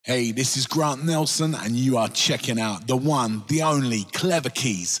Hey, this is Grant Nelson, and you are checking out the one, the only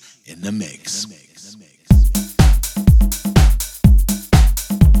Klevakeys in the mix.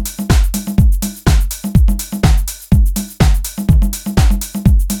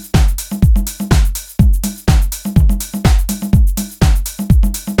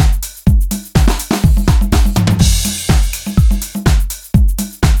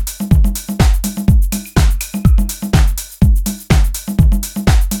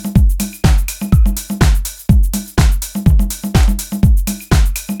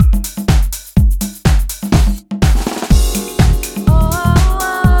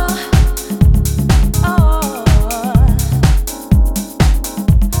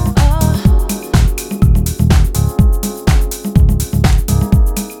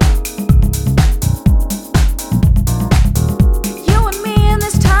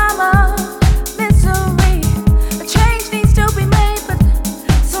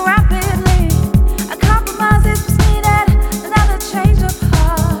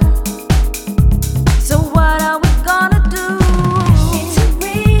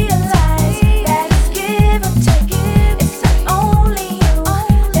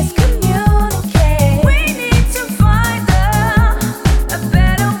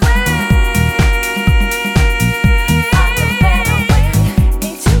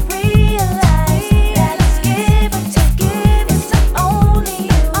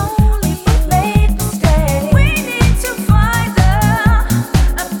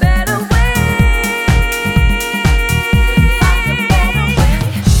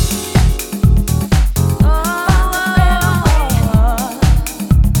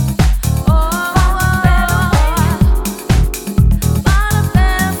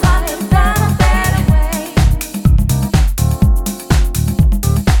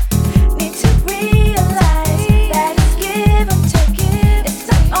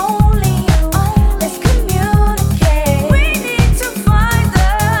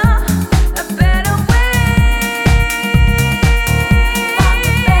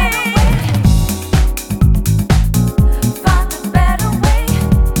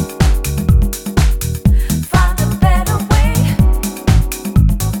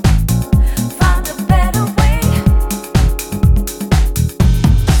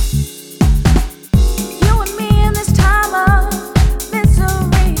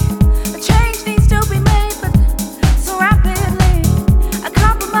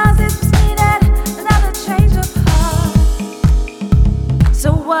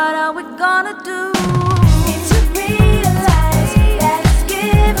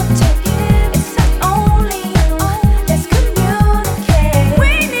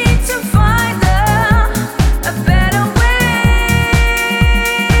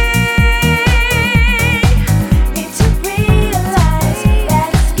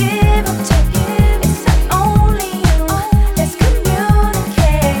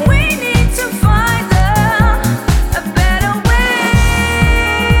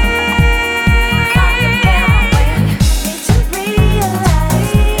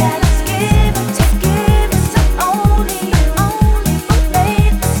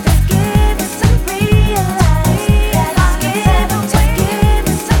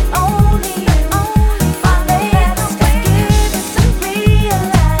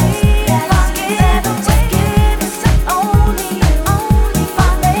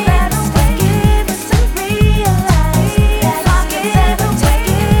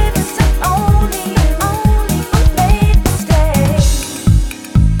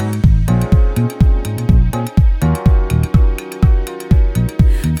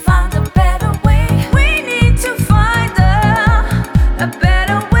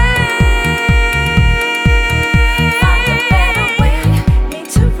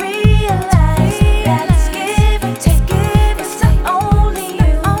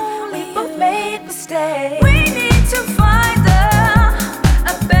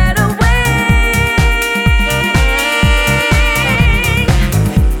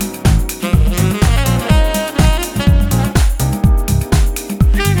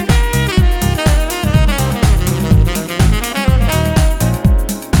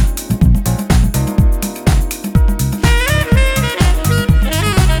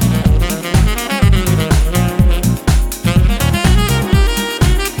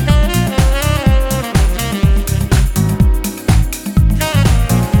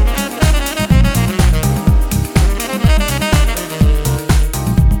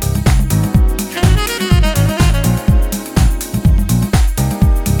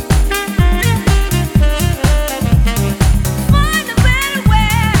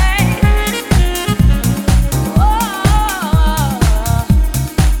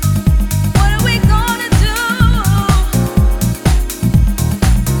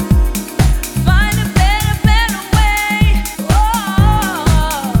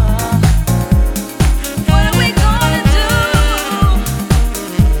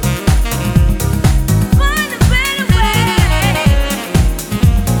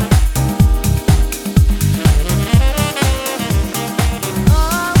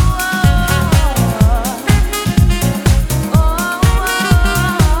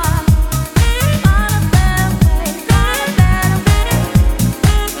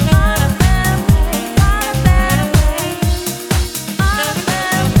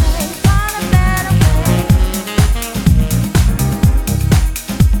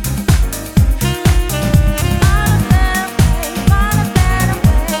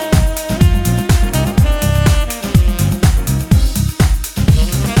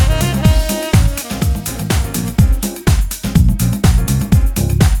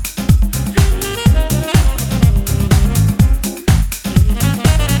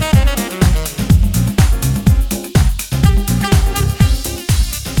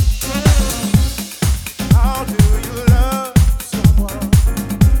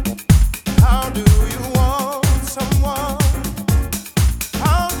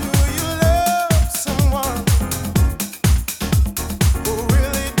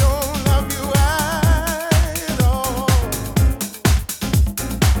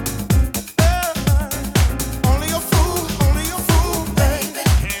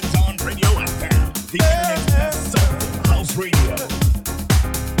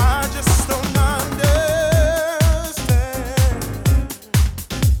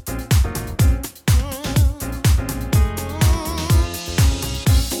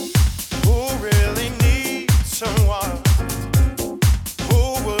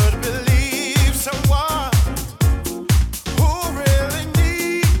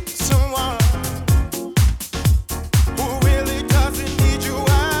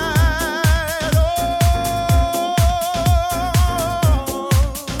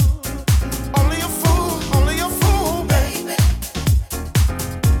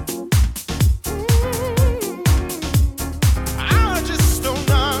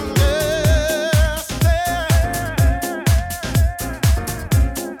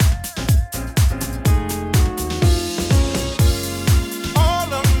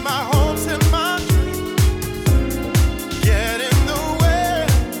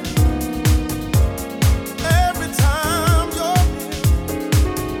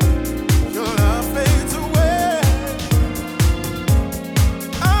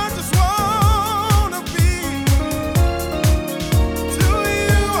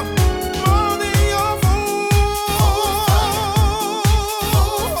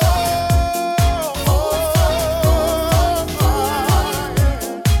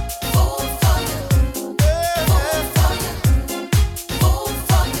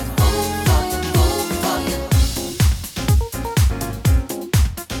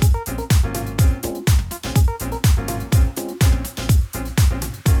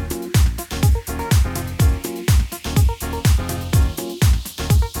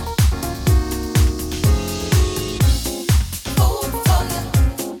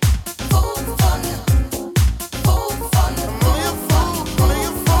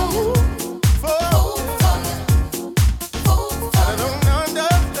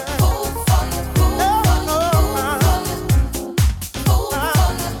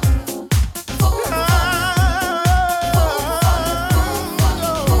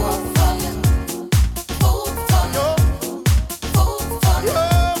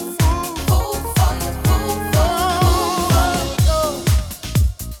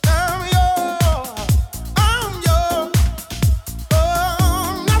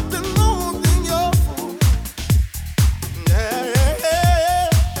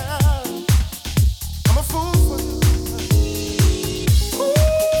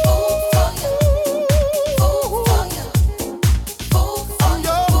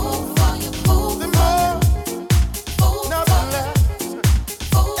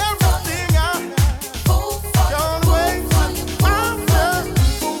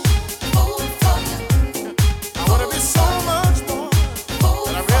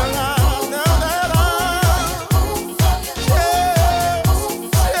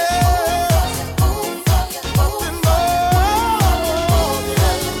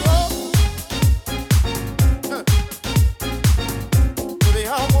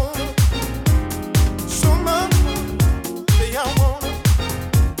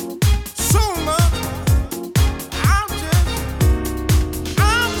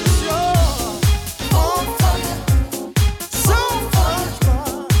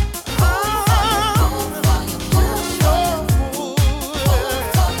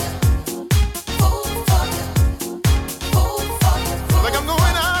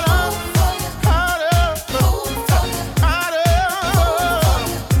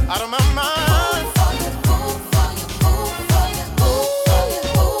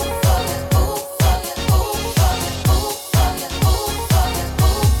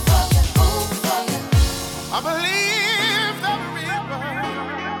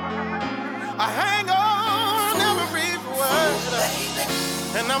 I hang on every word,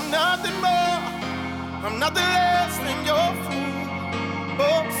 and I'm nothing more, I'm nothing less than your fool.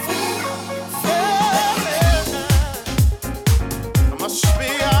 Oh, fool. Yeah. I must be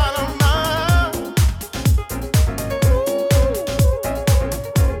out of mind.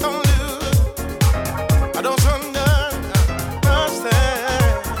 Don't lose. I don't understand.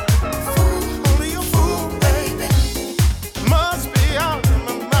 Only a fool, baby. Must be out of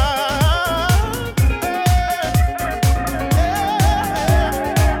my mind.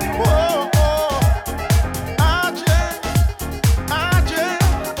 Whoa, whoa. I just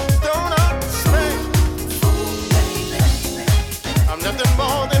don't understand. I'm nothing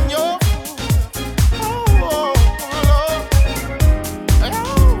more than your fool. Oh, Lord.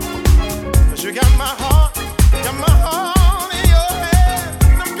 Oh. 'Cause you got my heart in your head,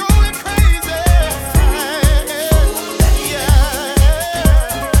 and I'm going crazy. Yeah.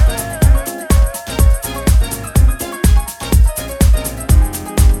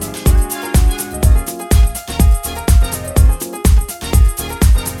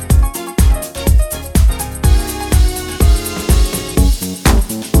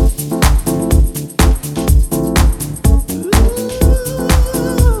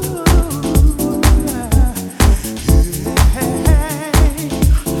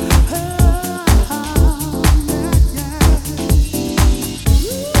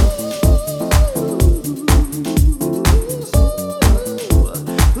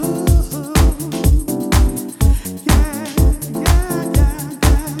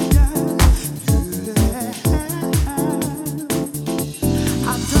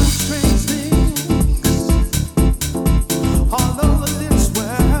 I've done strange things all over this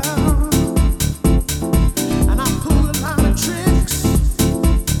world, and I pull a lot of tricks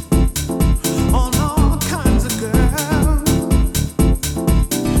on all kinds of girls.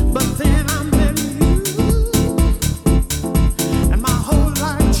 But then I met you, and my whole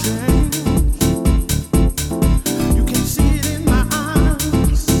life changed. You can see it in my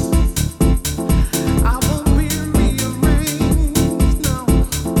eyes. I won't be rearranged, no.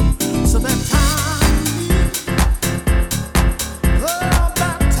 So that time, oh,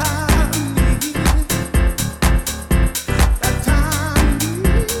 that time, that time,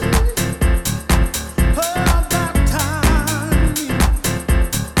 oh, that time,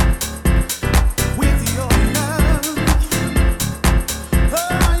 with your love, oh,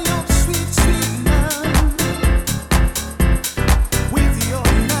 your sweet, sweet love, with your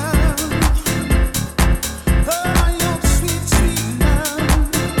love, oh, your sweet, sweet love.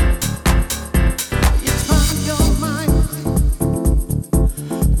 It's on your mind.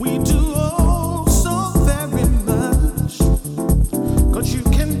 We do oh so very much. 'Cause you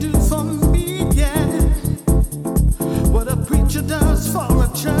can do for me, yeah, what a preacher does for a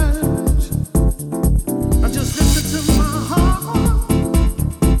church. I just listen to my heart.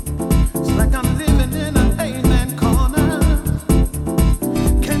 It's like I'm living in an amen corner.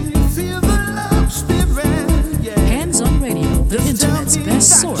 Can you feel the love spirit? Yeah. Hands on Radio, the internet's best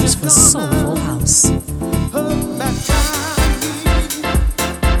source for soulful house.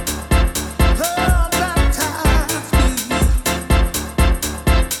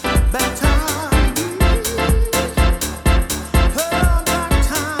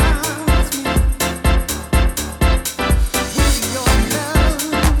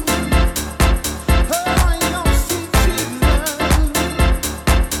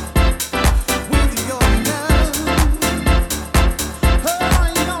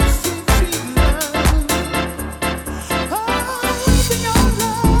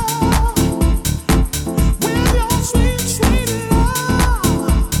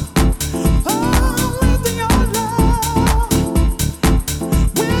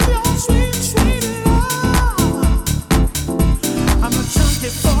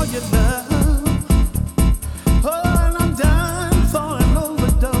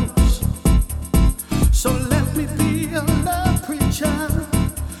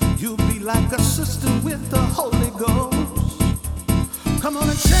 Like a sister with the Holy Ghost. Come on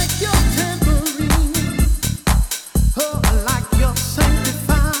and shake your tambourine. Oh, like you're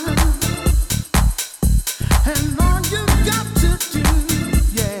sanctified. And all you got to do,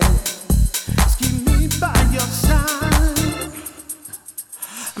 yeah, is keep me by your side.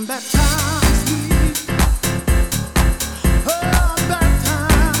 Baptize me. Oh,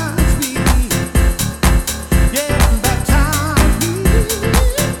 baptize me. Yeah, baptize me.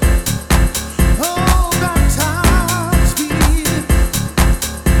 Oh, baptize me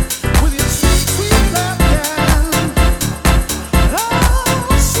with your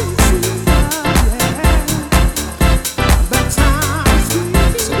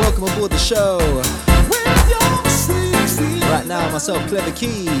welcome aboard the show. Right now, myself,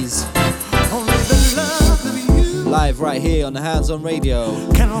 Klevakeys, live right here on the Hands On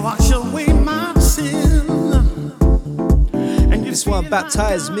Radio. Can I wash away my sin? And this one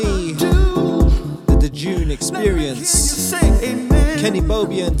baptized me, the June Experience. Kenny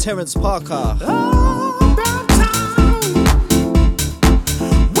Bobia and Terrence Parker.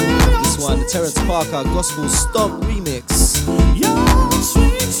 This one, the Terrence Parker Gospel Stomp Remix.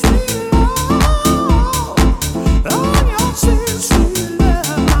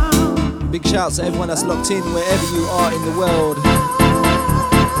 Big shouts to everyone that's locked in wherever you are in the world.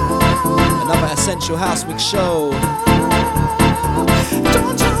 Another Essential House Mix show.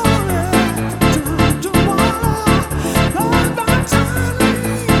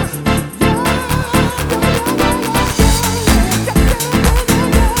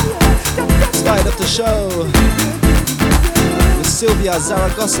 Started off the show with Sylvia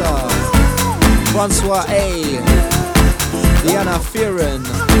Zaragoza, Francois A, Diana Fearon,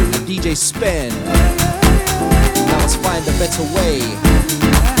 and DJ Spen. Now let's find a better way.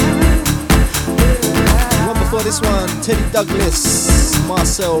 The one before this one, Teddy Douglas,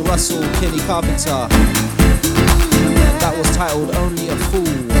 Marcel Russell, Kenny Carpenter. And that was titled Only a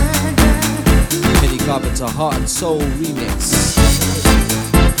Fool. Kenny Carpenter, Heart and Soul Remix.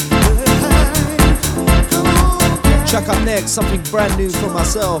 Track up next, something brand new from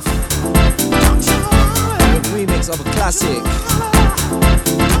myself. A remix of a classic,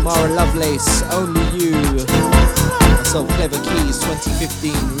 Mara Lovelace, Only You. Myself, Klevakeys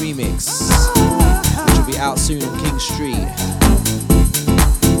 2015 remix, which will be out soon on King Street.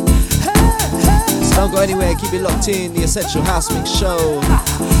 So don't go anywhere, keep it locked in. The Essential House Mix show,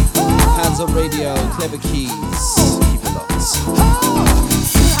 Hands On Radio, Klevakeys. Keep it locked.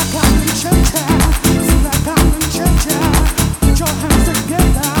 Put your hands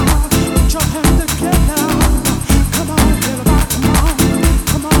together, put your hands together. Come on, everybody, come on.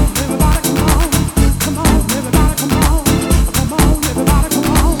 Come on, everybody, come on. Come on, everybody, come on. Come on, everybody,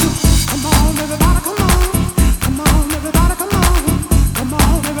 come on. Come on, everybody, come on. Come on, everybody, come on. Come on,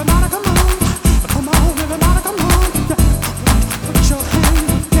 everybody, come on. Come on, everybody, come on. Put your hands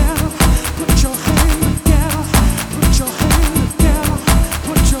together, put your hands together, put your hands together,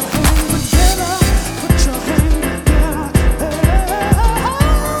 put your hands together, put your hands together.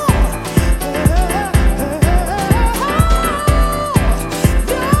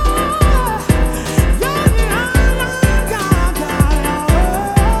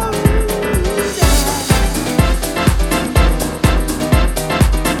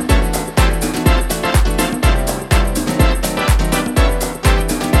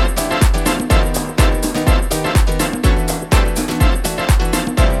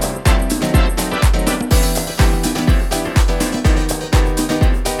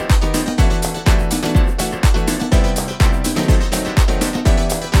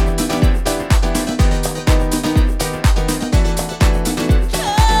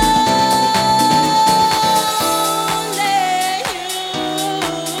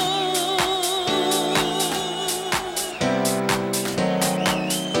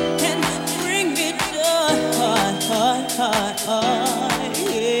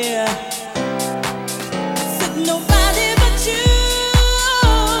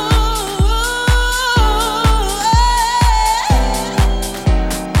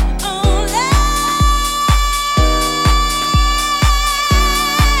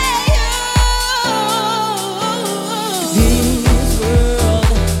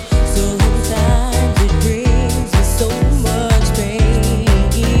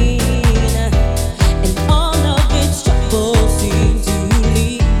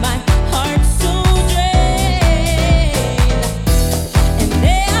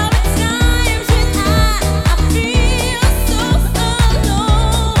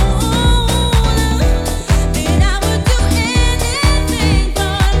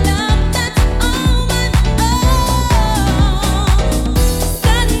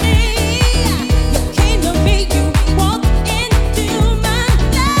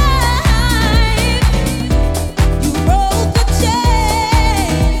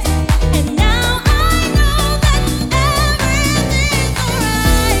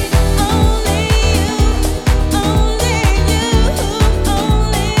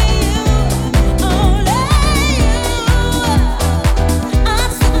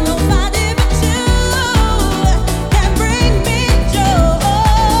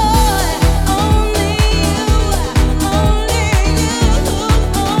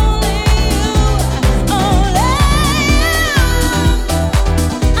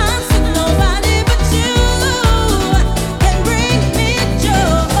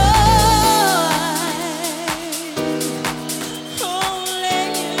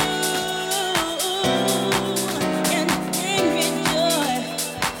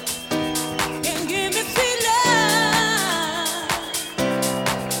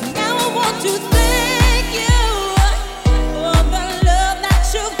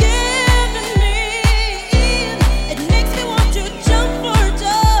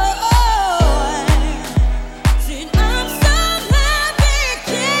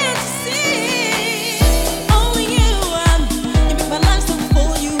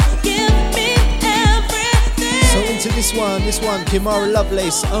 This one, Kimara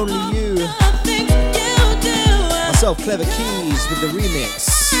Lovelace, Only You. Myself, Klevakeys with the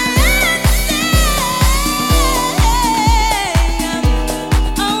remix.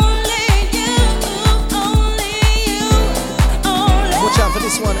 Watch out for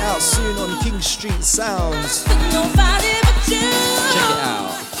this one, out soon on King Street Sounds. Check it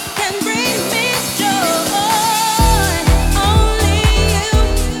out. Baby,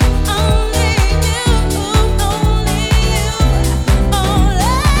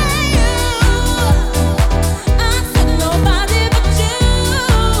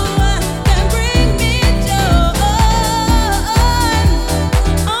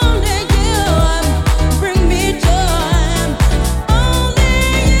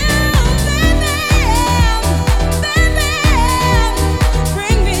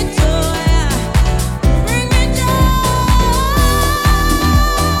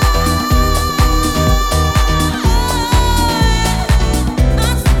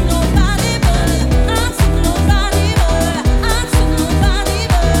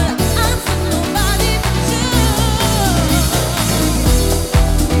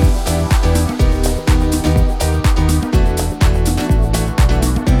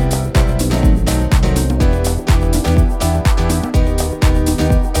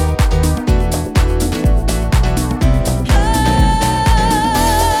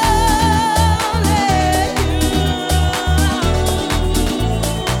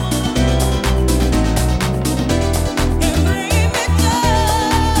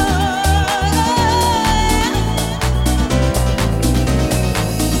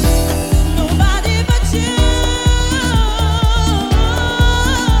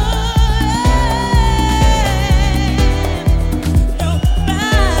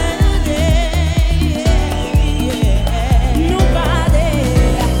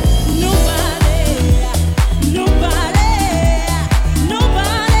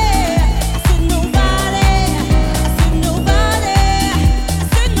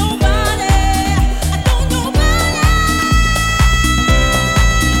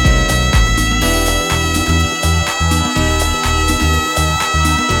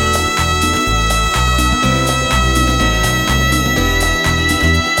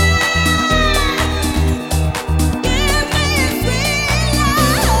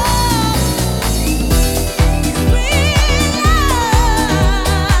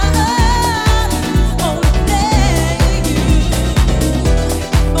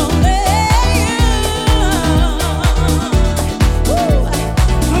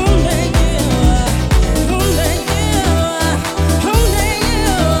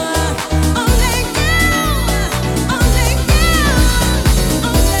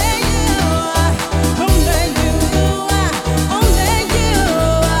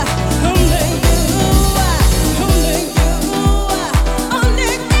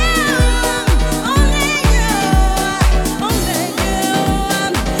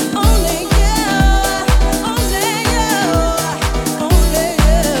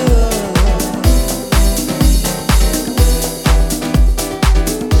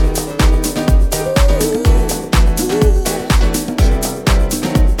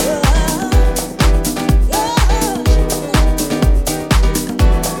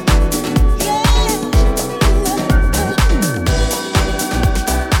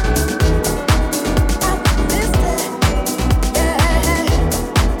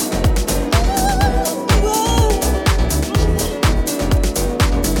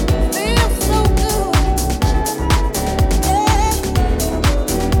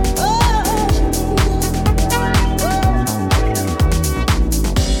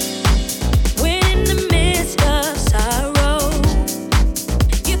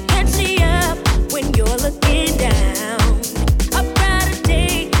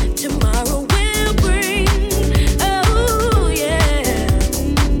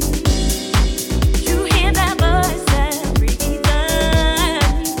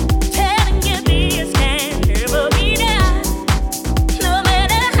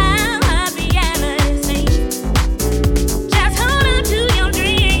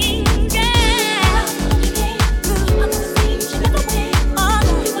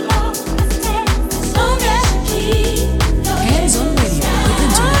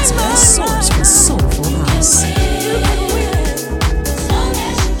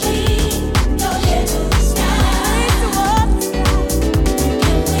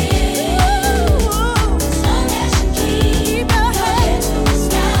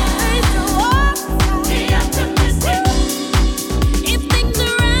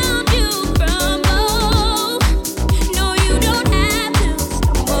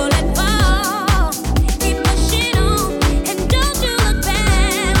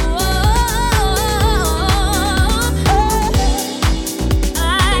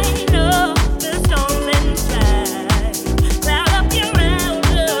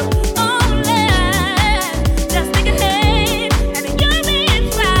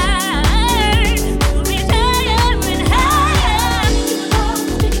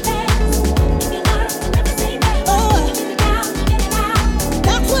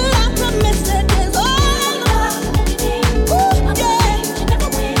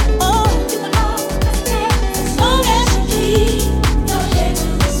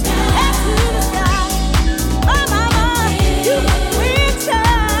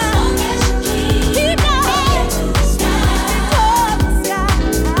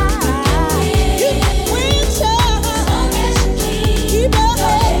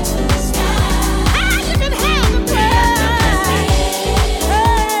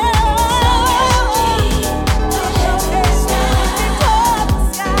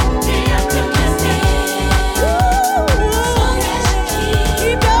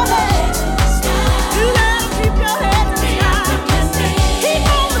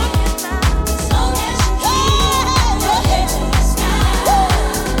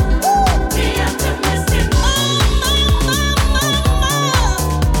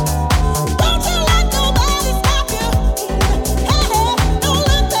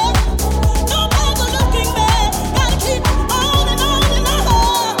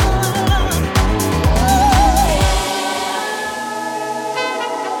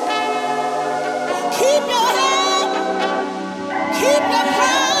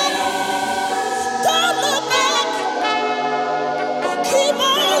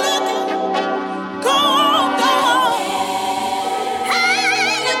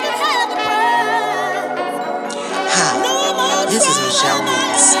 This is Michelle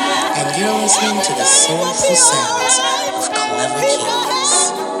Lewis, and you're listening to the soulful sounds of Klevakeys.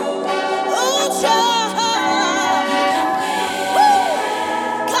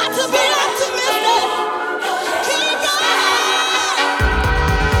 Got to be optimistic. Keep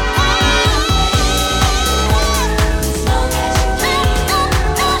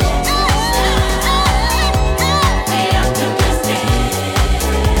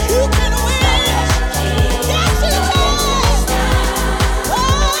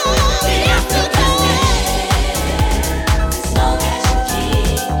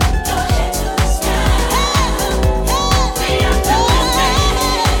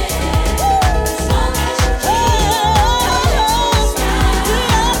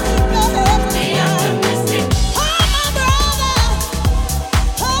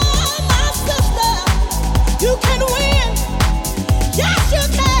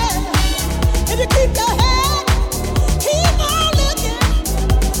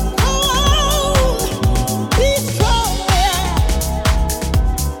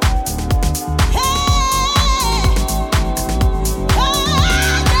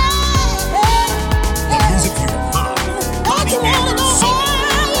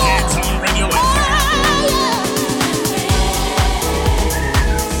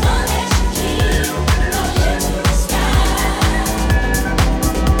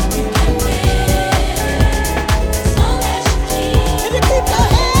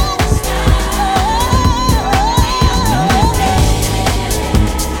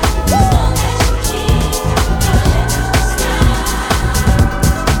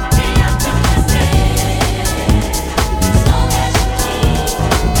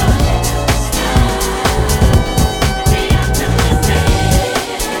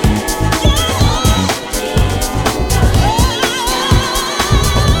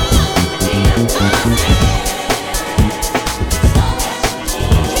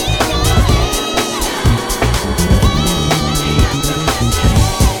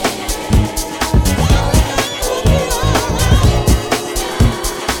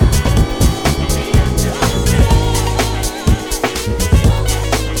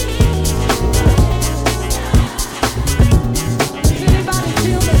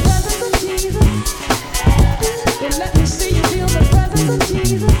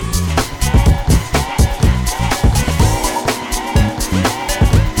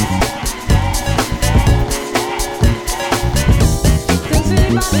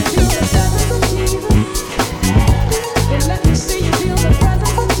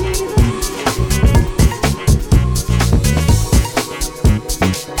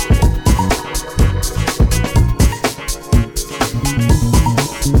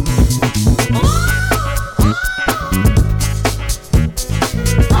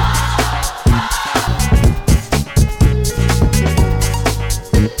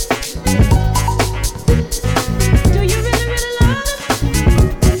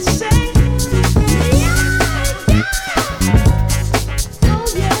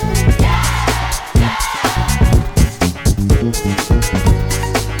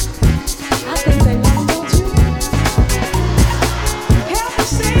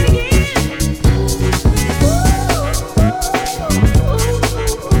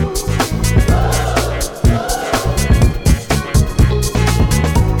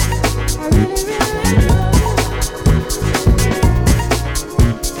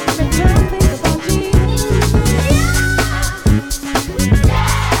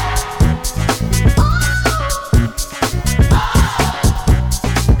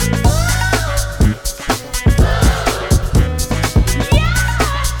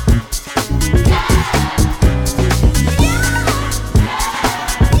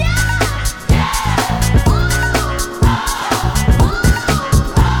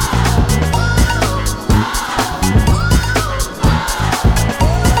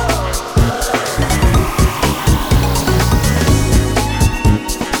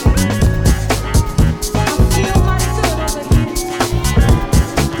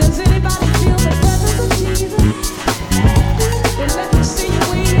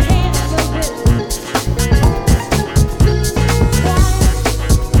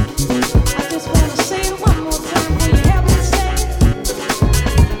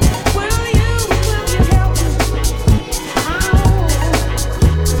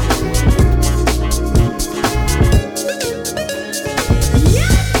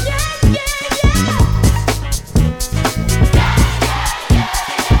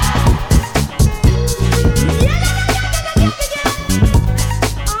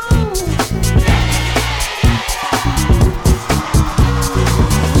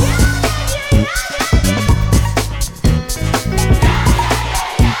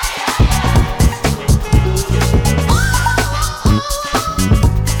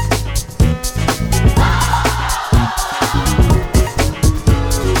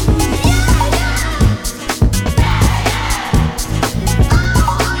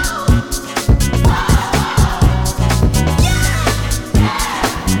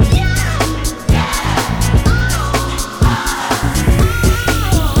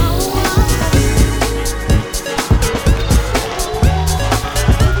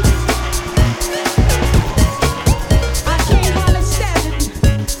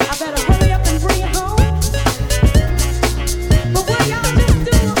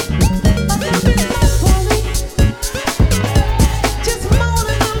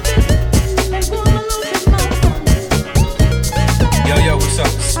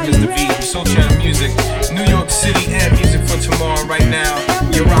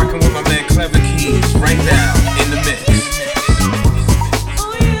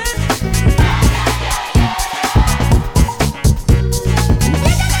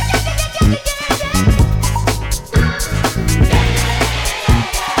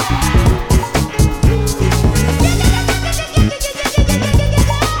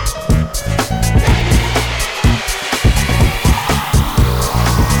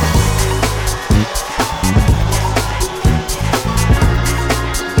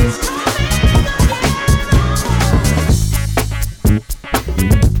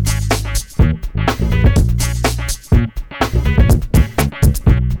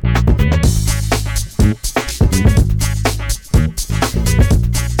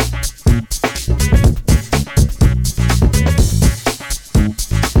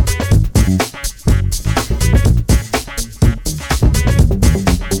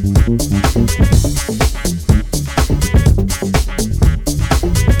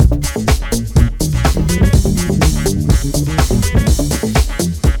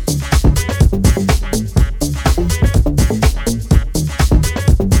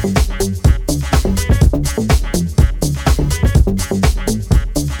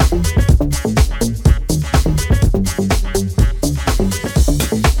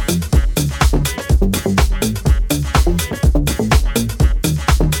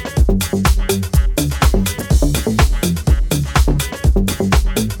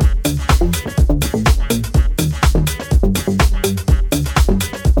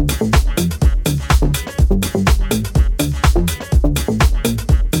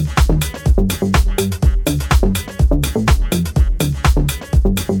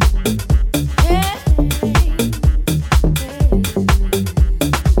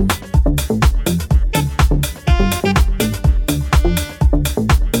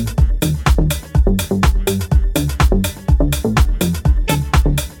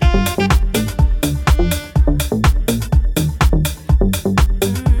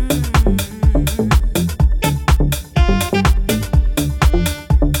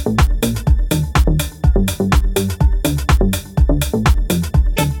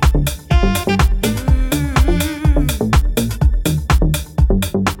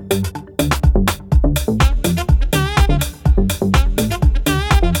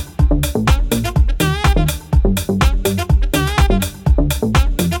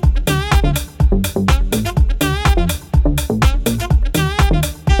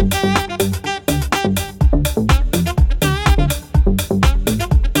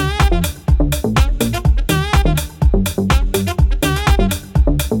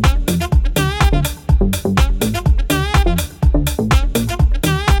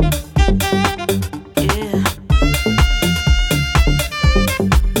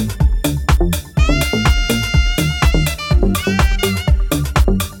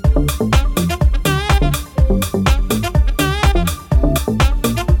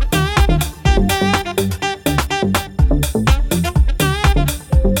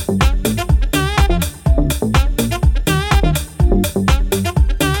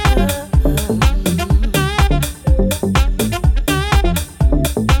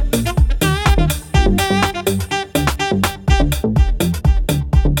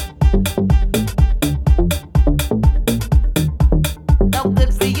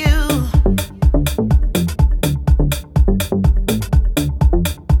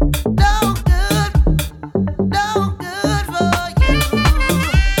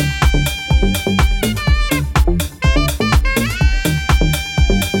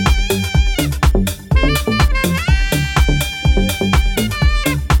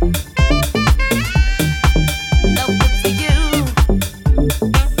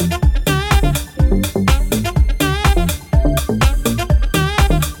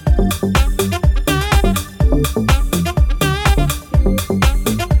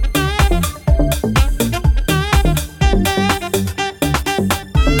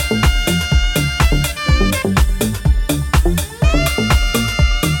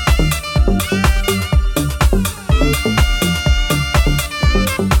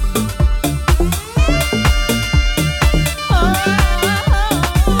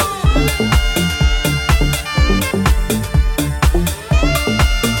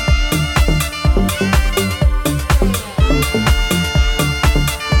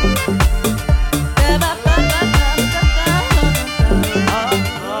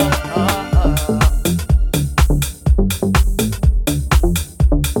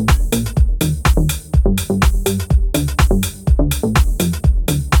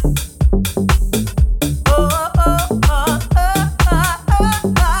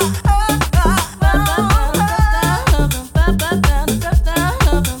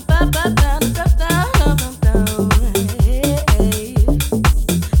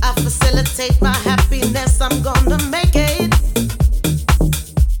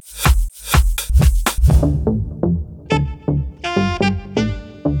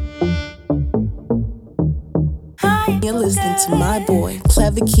to my boy,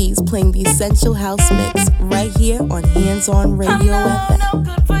 Klevakeys, playing the Essential House Mix right here on Hands On Radio FM. No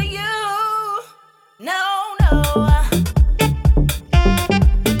good for you. No, no.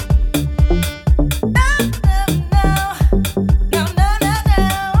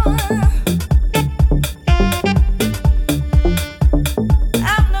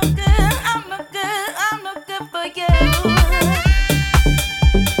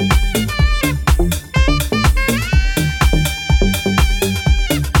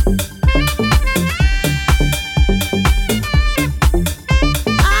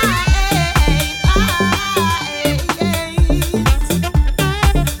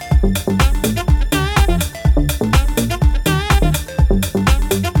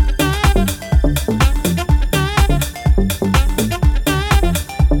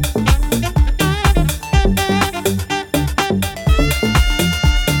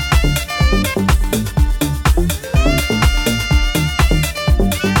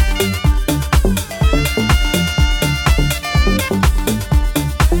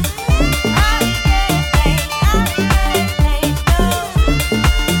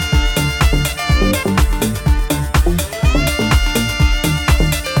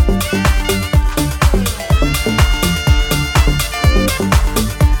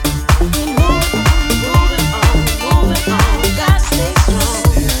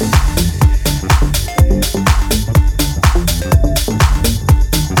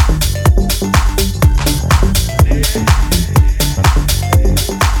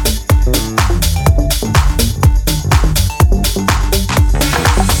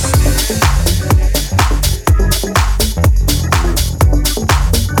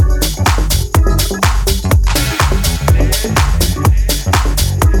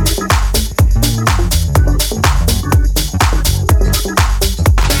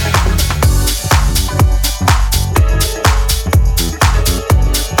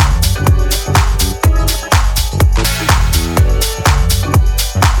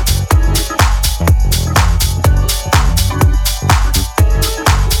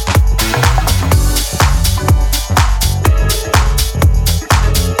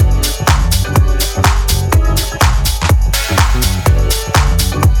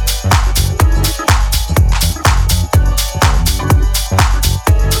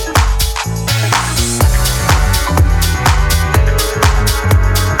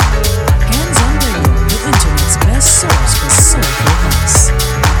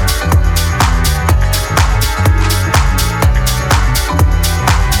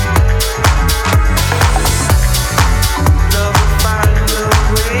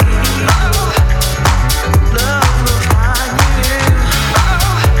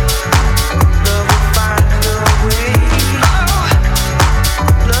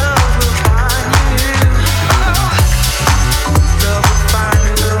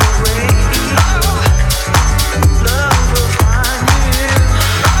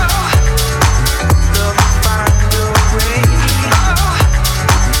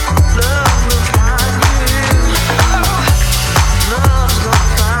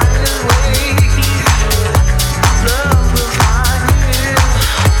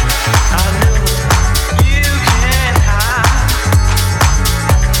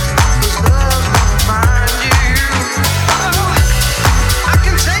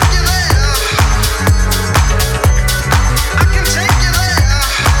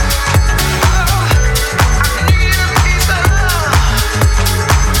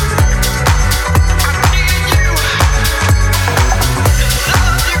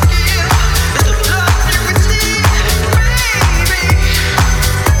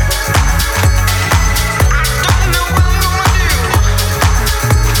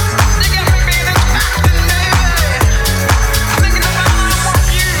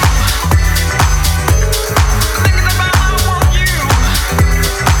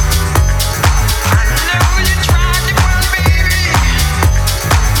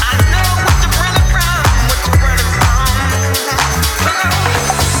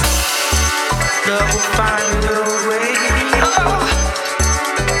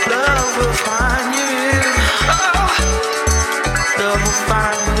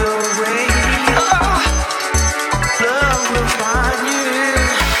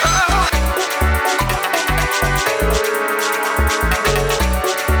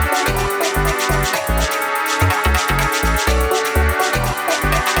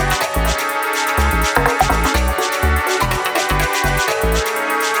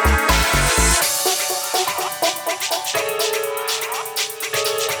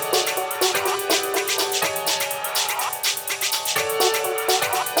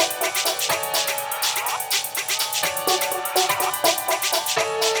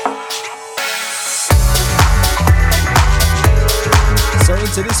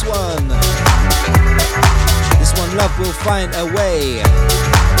 will find a way.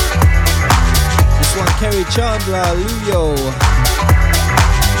 This one, Kerry Chandler, Luyo.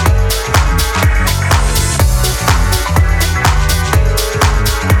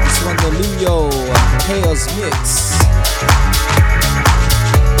 This one, the Luyo Chaos Mix.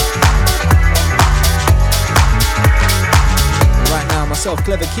 Right now, myself,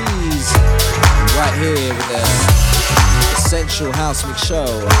 Klevakeys, right here with the Essential House Mix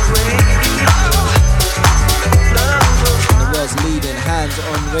Show. The world's leading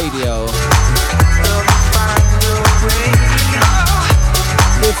hands-on radio.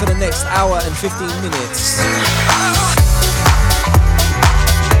 Here for the next hour and 15 minutes.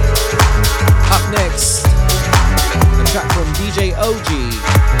 Up next, a track from DJ OG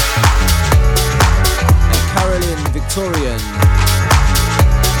and Carolyn Victorian.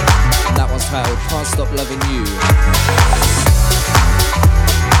 And that one's titled Can't Stop Loving You.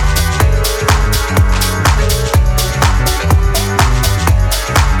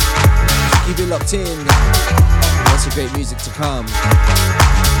 Keep it locked in. Lots of great music to come.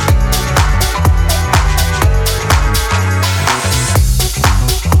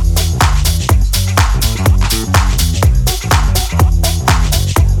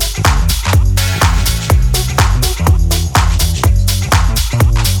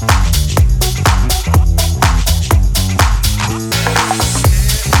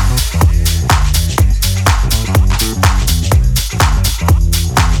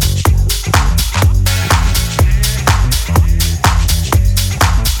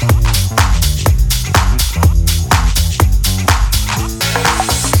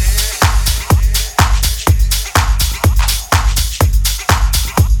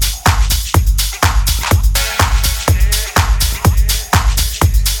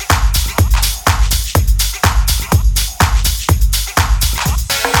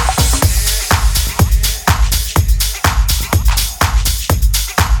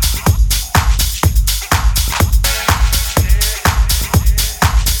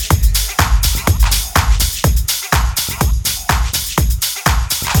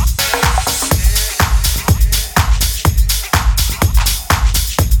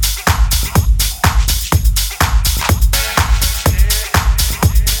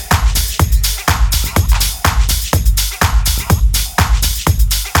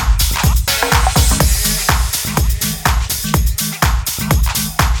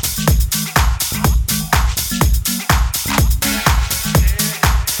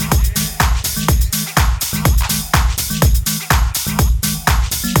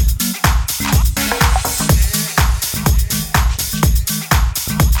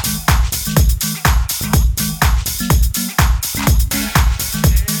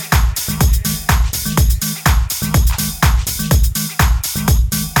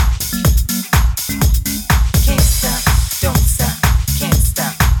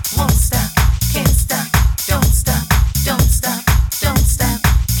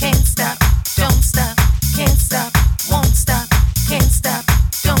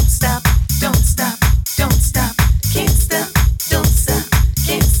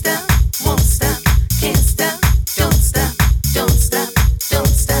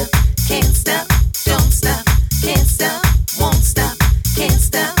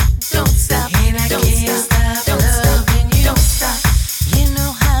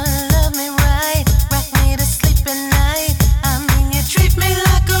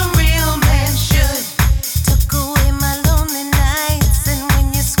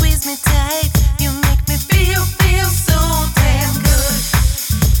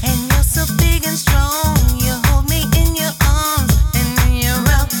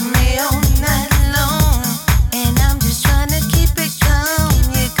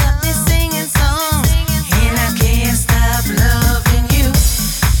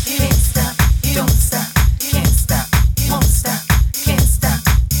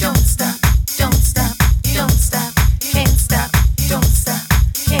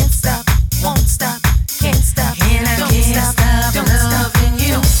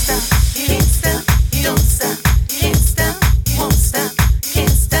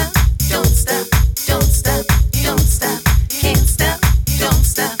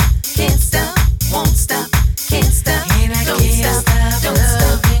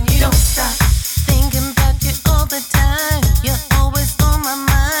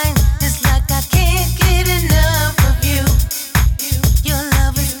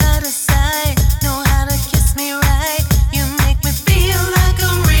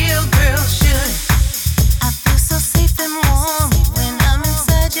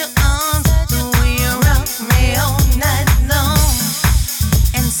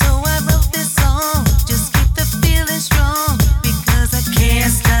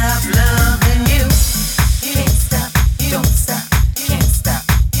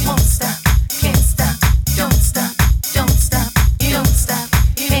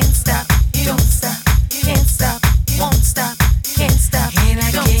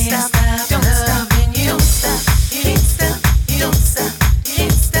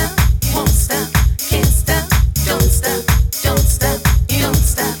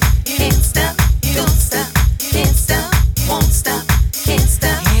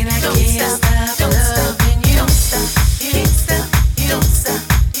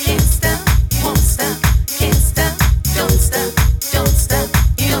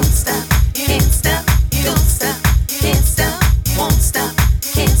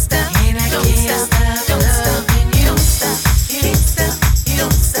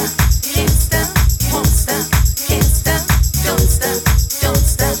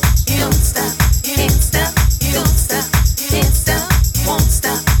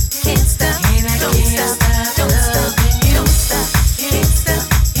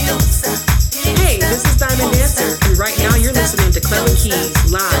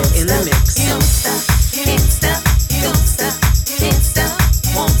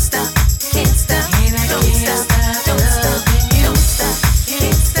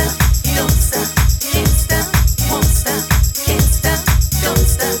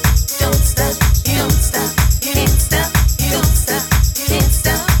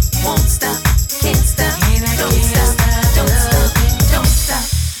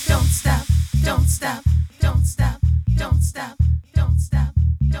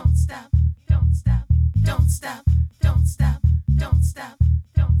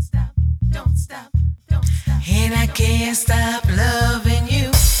 And I can't stop loving you.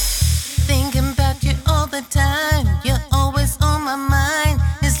 Thinking about you all the time. You're always on my mind.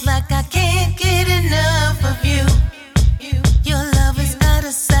 It's like I can't get enough of you. Your love is out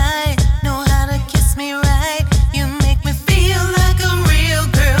of sight. Know how to kiss me right. You make me feel like a real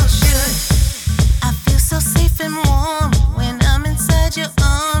girl should. I feel so safe and warm when I'm inside your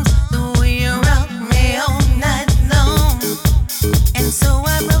arms. The way you rock me all night long. And so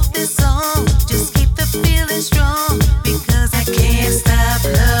I wrote this song. Just keep the feeling strong because I can't stop.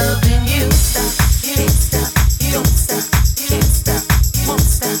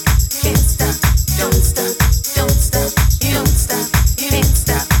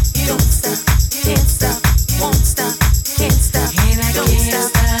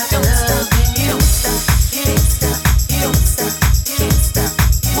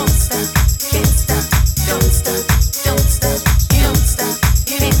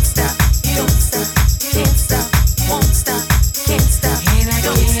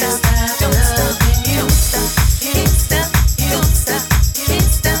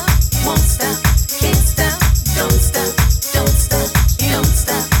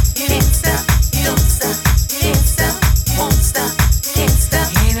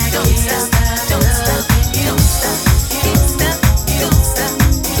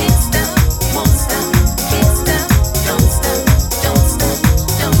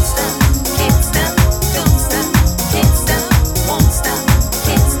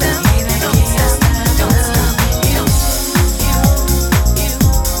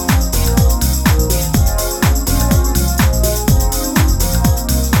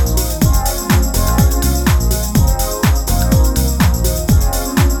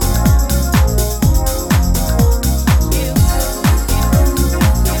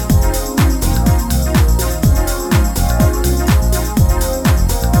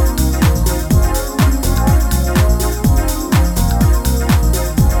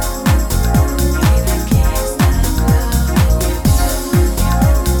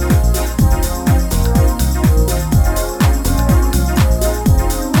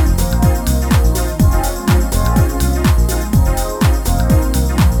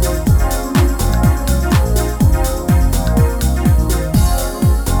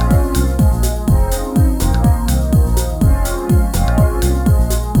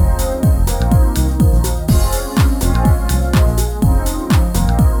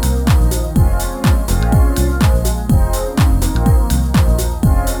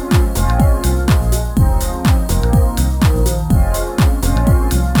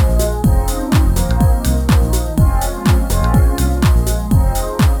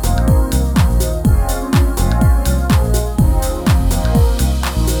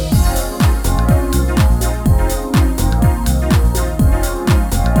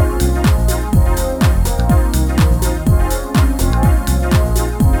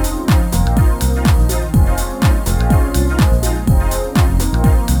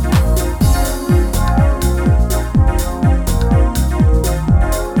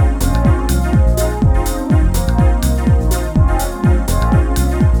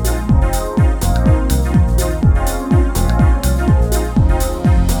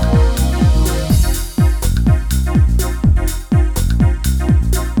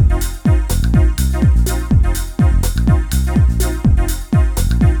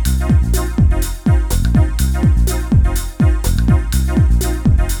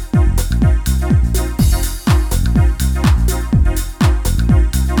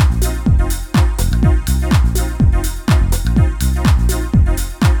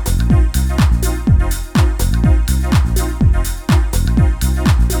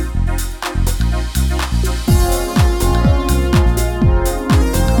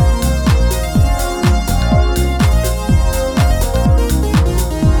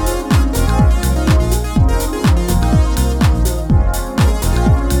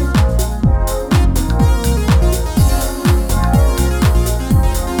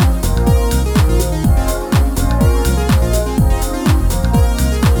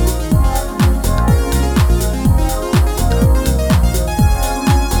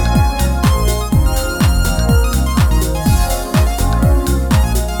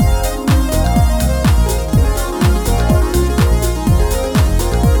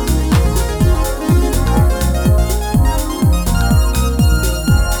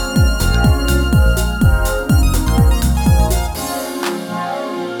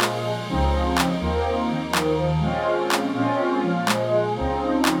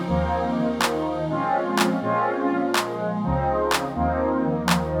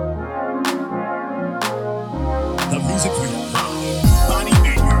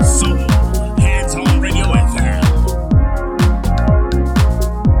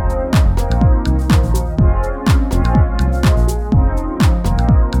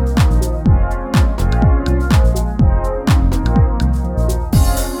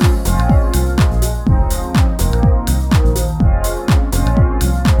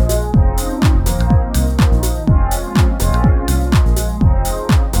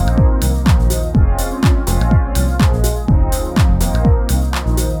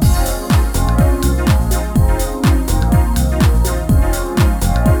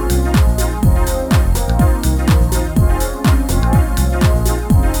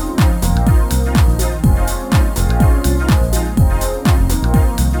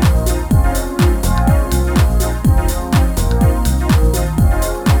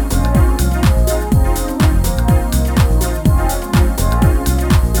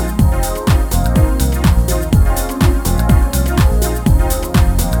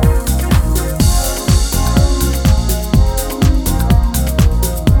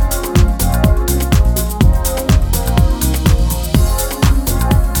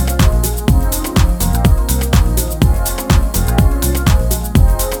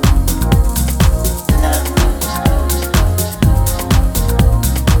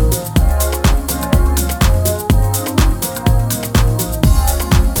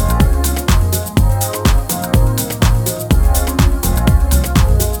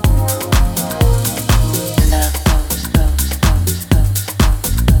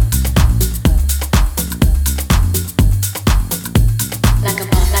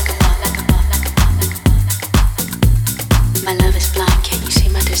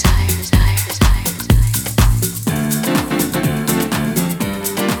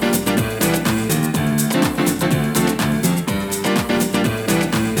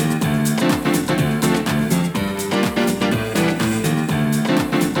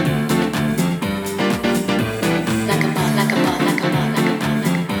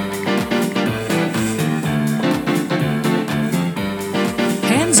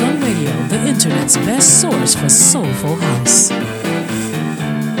 for soulful house.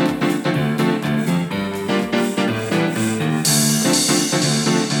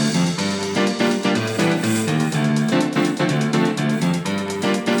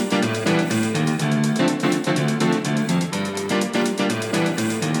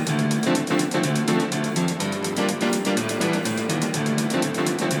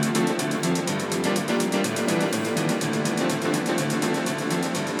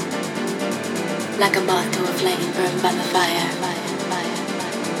 Like a moth to a flame burned by the fire.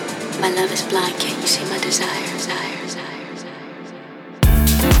 My love is blind, can't you see my desire?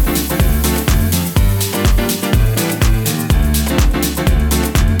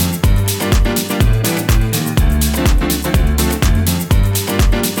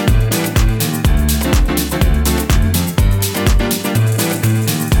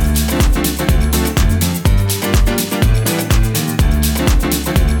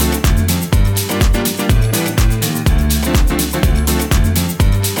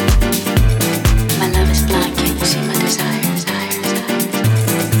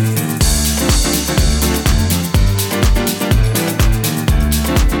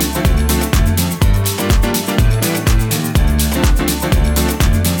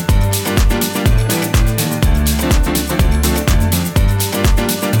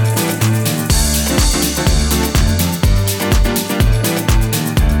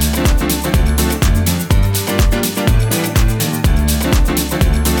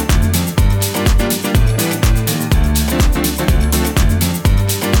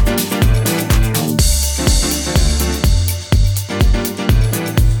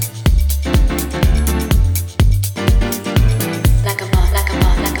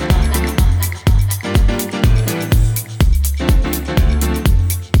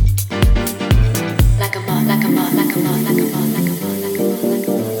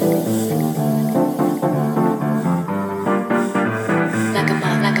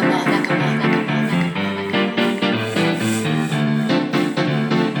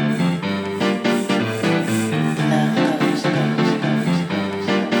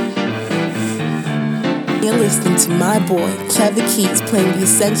 You're listening to my boy, Klevakeys, playing the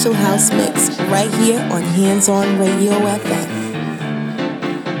Essential House Mix right here on Hands On Radio FM.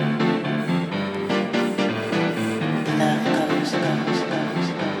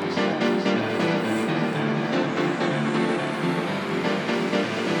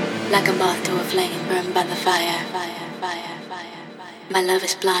 Like a moth to a flame burned by the fire. My love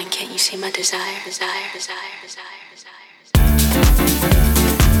is blind, can't you see my desire?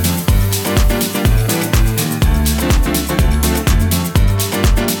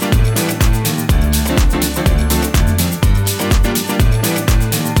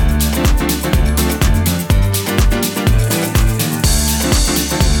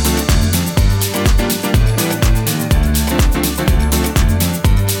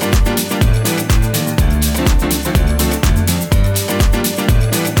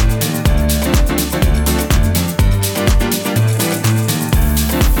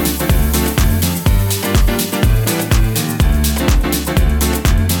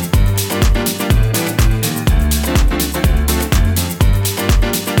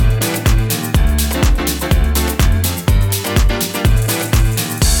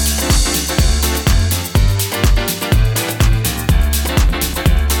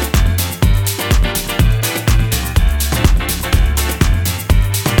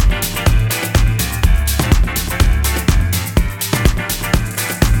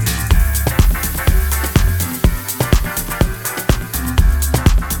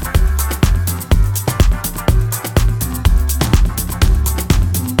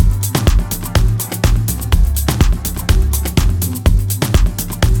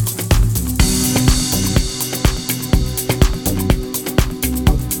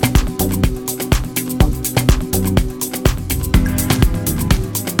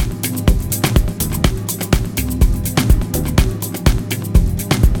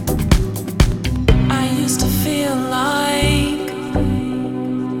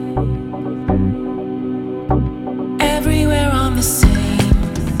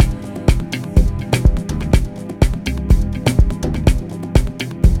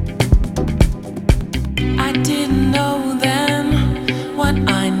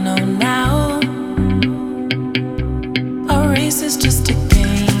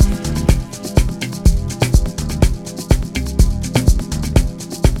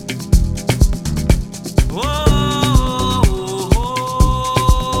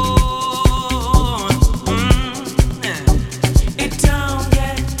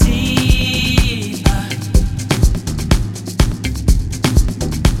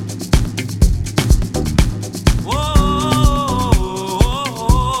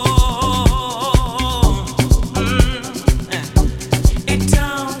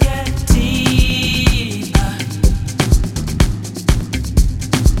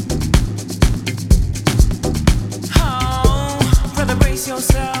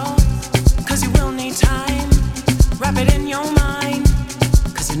 yourself, 'cause you will need time. Wrap it in your mind,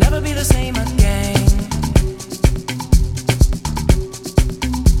 'cause you'll never be the same again.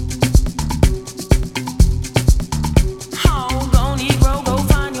 Oh, go Negro, go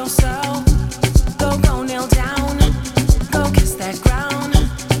find yourself. Go kneel down. Go kiss that ground,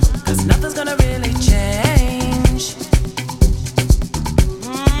 'cause nothing's gonna really change.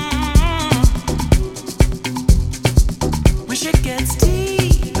 Wish it gets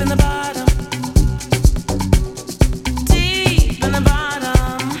deep in the bottom. Deep in the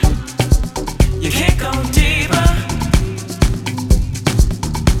bottom. You can't go deeper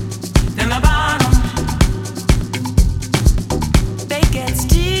than the bottom. They gets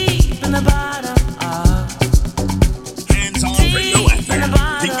deep in the bottom. Hands on radio FM,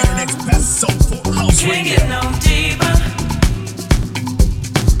 the internet's best soulful house Can't radio. get no deeper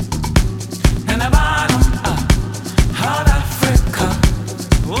than the bottom of Africa.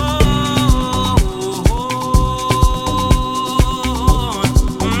 Whoa.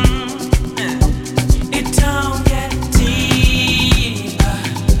 It don't get deeper.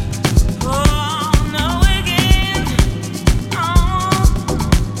 Oh, no again.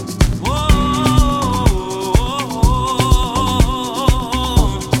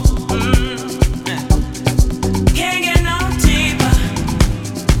 Can't get no deeper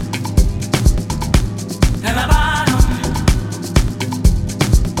than the bottom.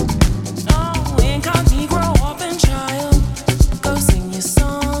 Oh, incognito, orphan child. Go sing your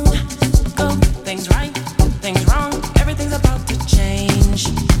song. Go things right, things wrong. Everything's about to change.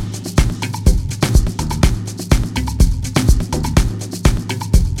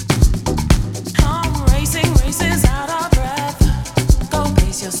 Races out of breath. Go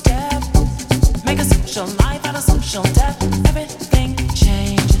pace your step. Make a social life out of social death. Everything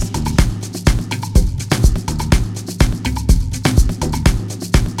changes.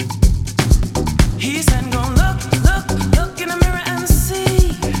 He said, go look in the mirror and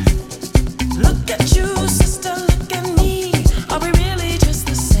see. Look at you, sister, look at me. Are we really just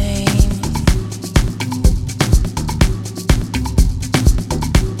the same?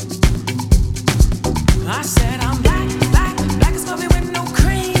 I said I'm black as coffee with no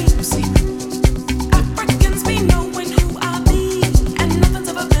cream. See, Africans be knowing who I be, and nothing's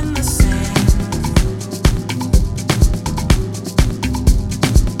ever been the same.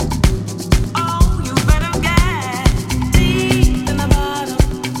 Oh, you better get deep in the bottom,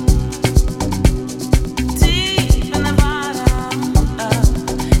 deep in the bottom.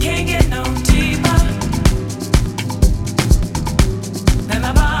 Can't get no deeper than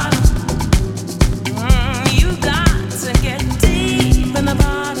the bottom. You got to get deep in the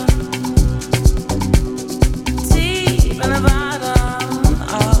bottom, deep in the bottom.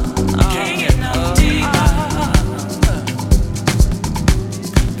 Can't get no deeper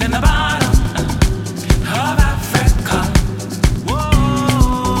than the bottom of Africa. Whoa,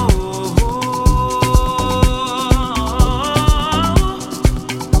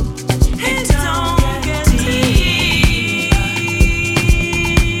 it don't get deeper.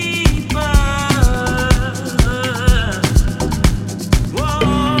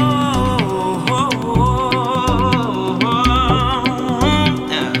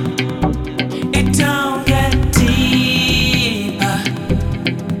 It don't get deeper.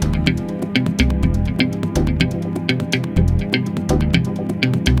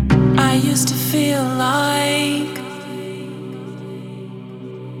 I used to feel like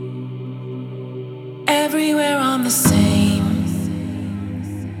everywhere I'm the same.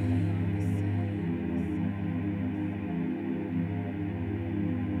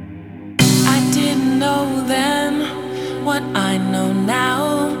 I didn't know then what I know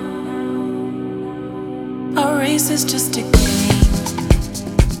now. A race is just a game.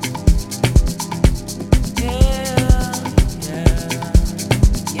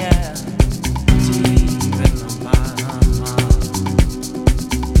 Yeah. Deep in the bottom.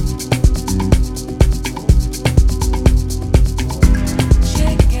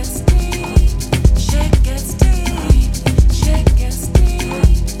 Shit gets deep. Shit gets deep. Shit gets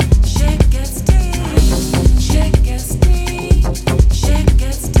deep. Shit gets deep. Shit gets deep. Shit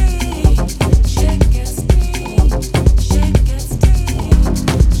gets deep. Shit gets deep. Shit gets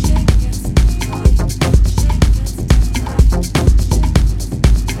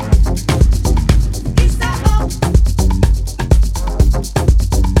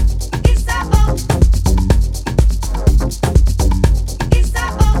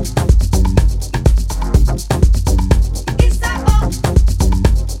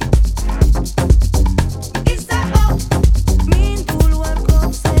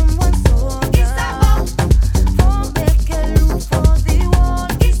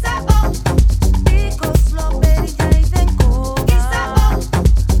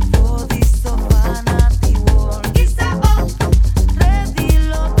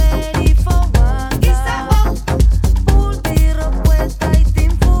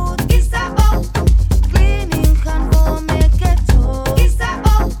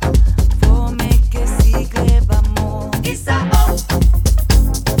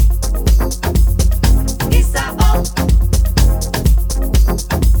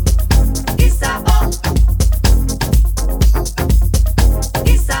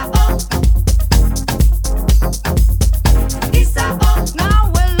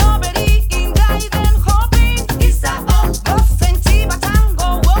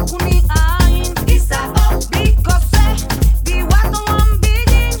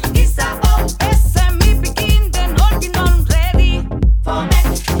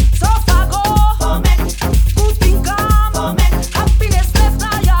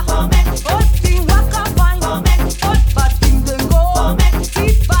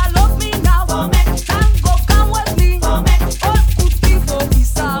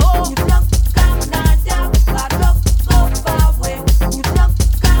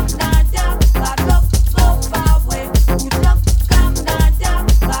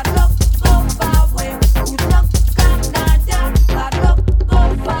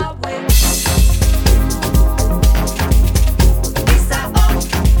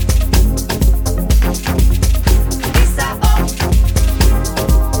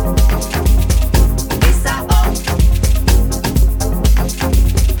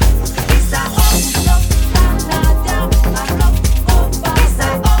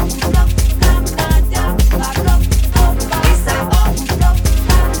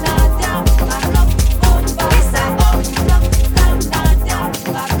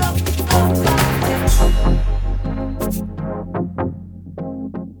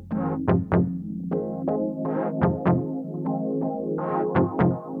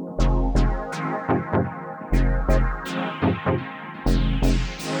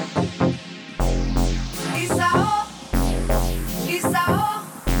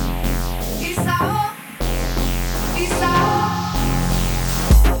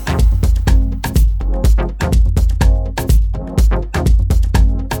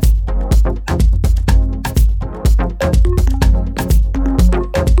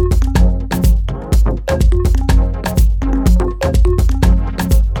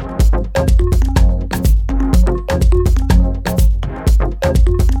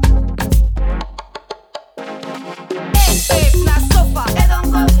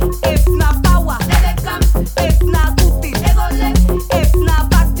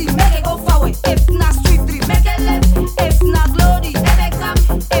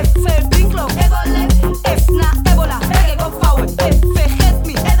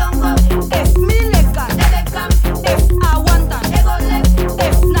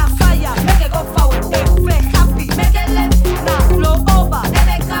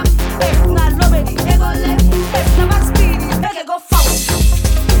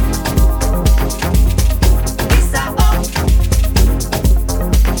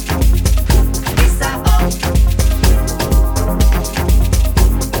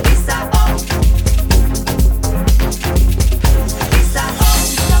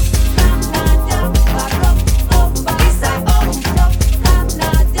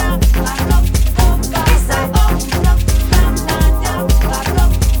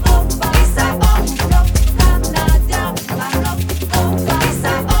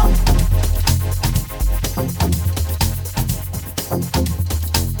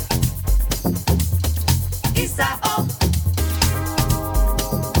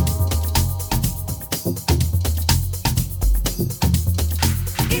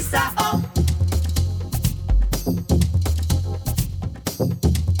Isa, oh.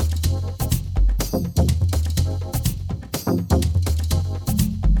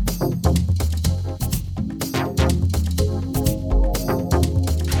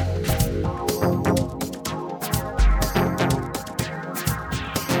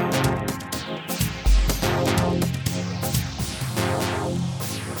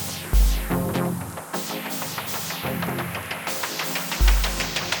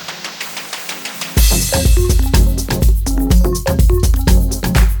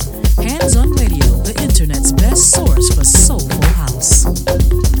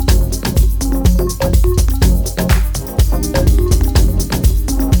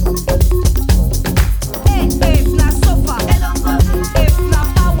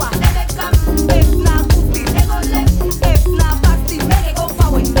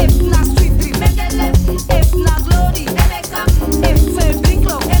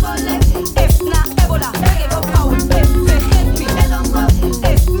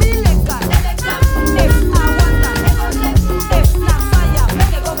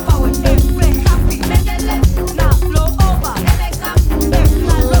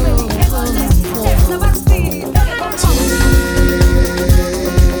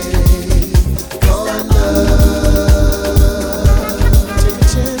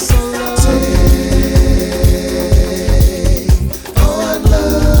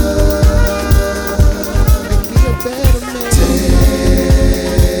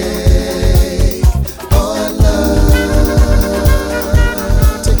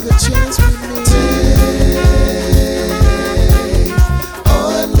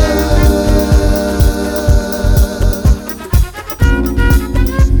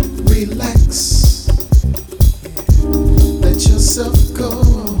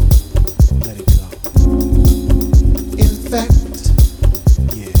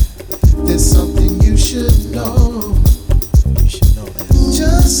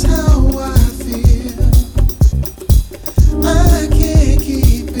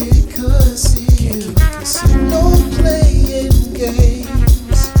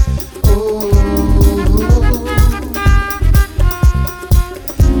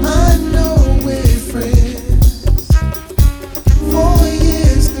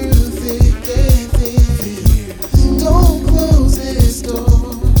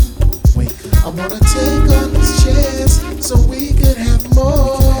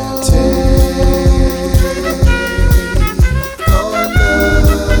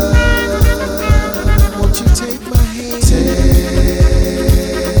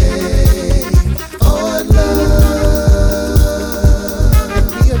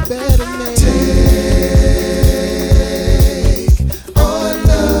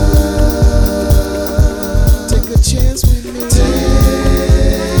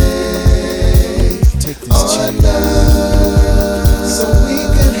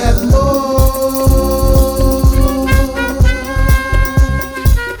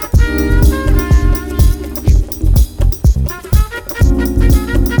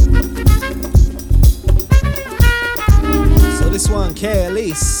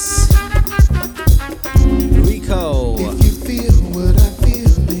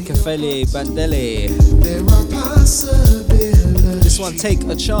 This one, Take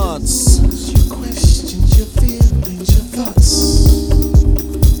a Chance.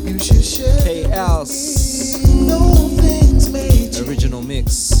 K-House. Original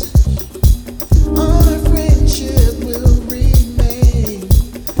mix. Our friendship will remain.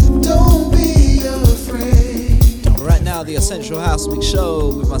 Don't be afraid. Right now, the Essential House Mix Show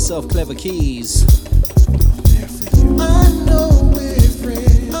with myself, Klevakeys. I know we're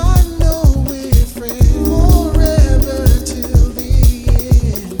friends. I know we're friends. Forever till the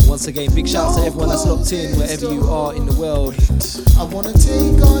end. Once again, big shout out to everyone that's locked in, wherever you are in the world. I wanna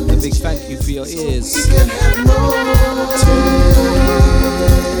take on a big thank you for your ears. We can have more.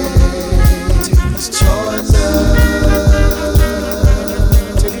 Take this chance.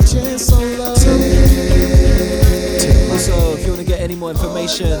 Take a chance on love. Also, if you want to get any more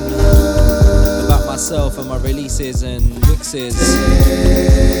information about myself and my releases and mixes, you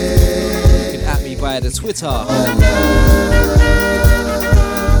can at me via the Twitter. And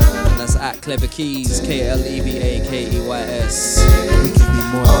that's at Klevakeys, Klevakeys. We can be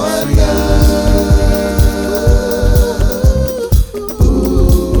more than free.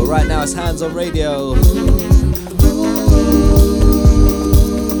 But right now it's Hands on Radio. Are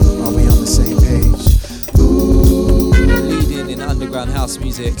we on the same page? Leading in underground house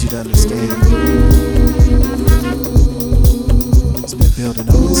music. You'd understand. It's been building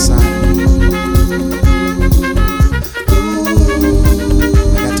up inside.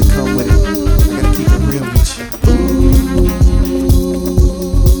 I got to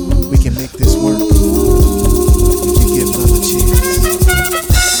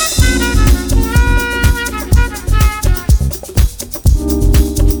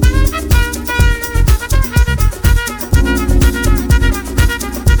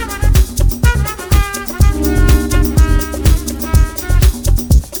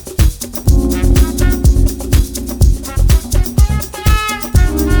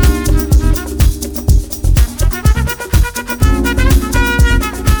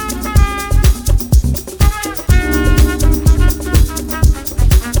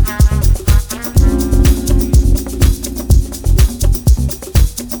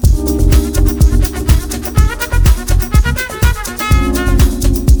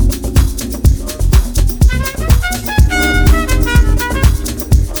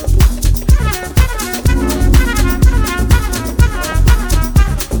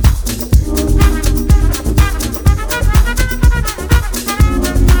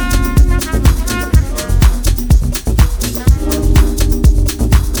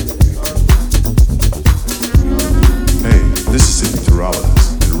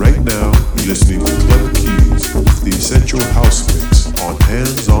listening to Klevakeys, the Essential House Mix on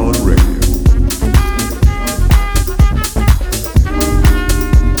Hands On Radio.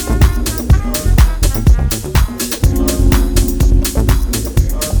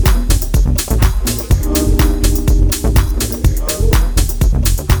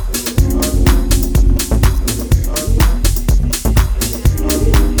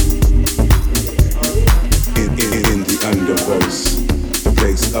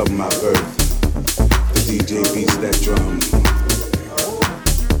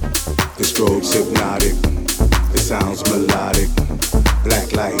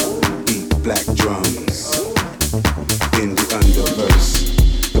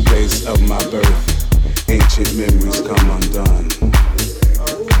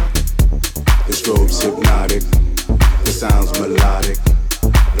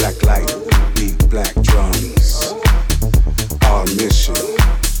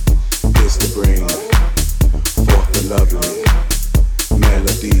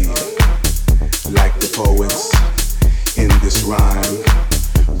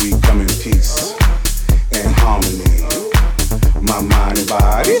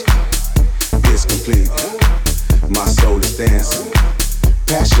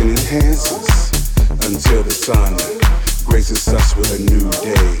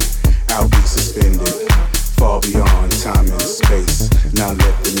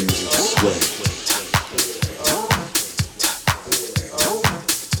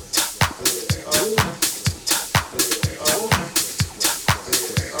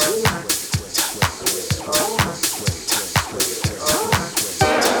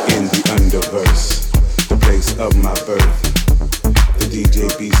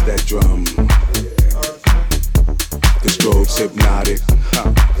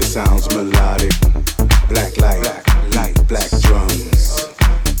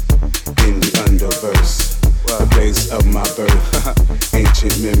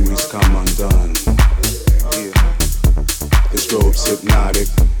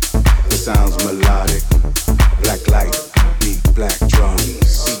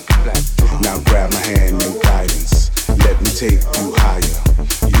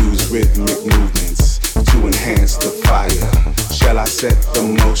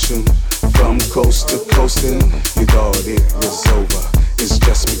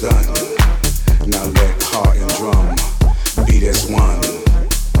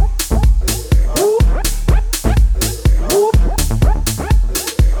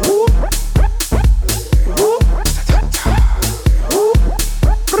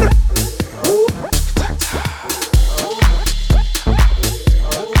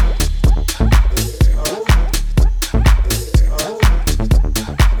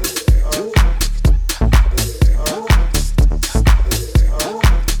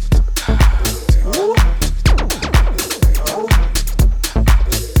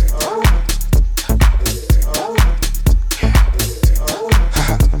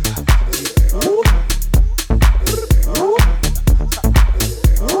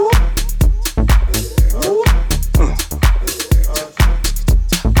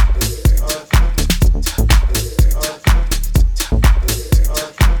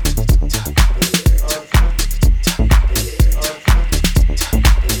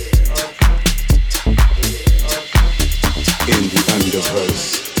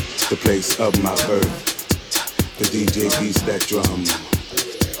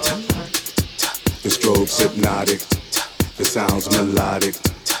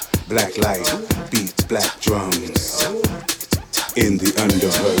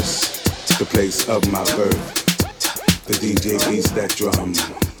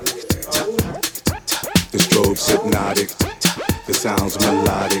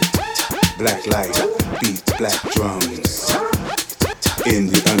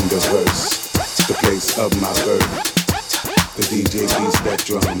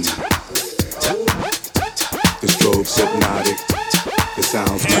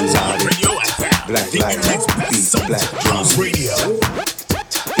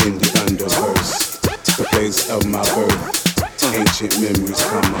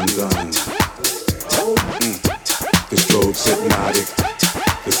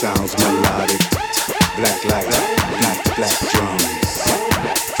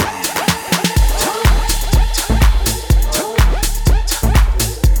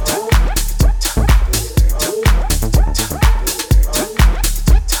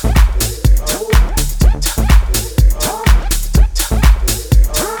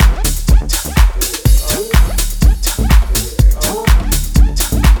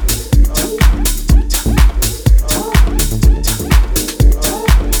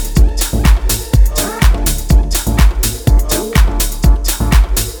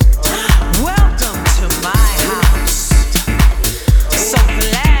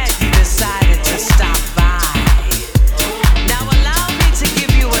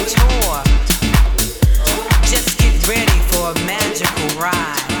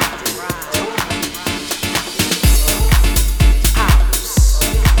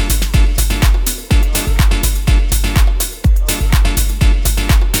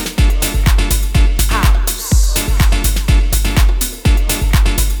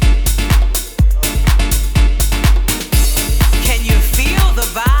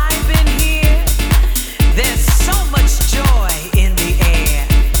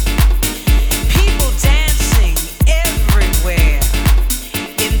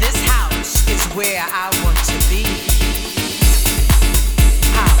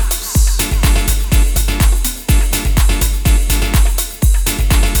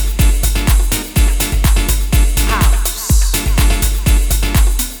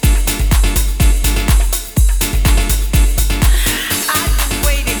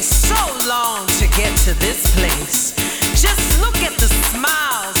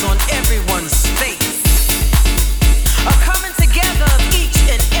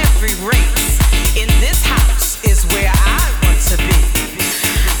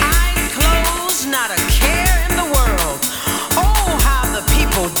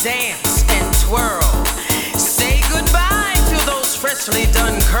 dance and twirl. Say goodbye to those freshly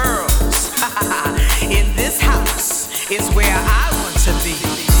done curls. In this house is where I want to be.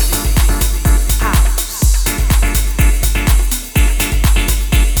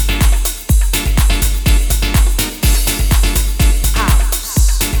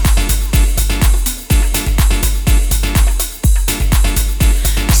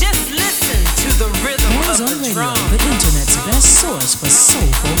 The internet's best source for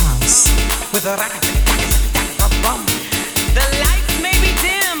soulful house. With a bum. The lights may be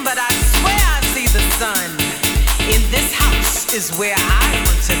dim, but I swear I see the sun. In this house is where I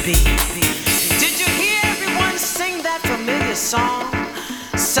want to be. Did you hear everyone sing that familiar song?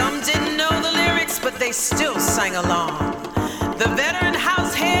 Some didn't know the lyrics, but they still sang along. The veteran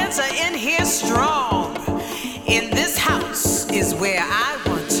house heads are in here strong. In this house is where I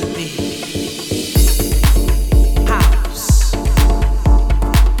want to be.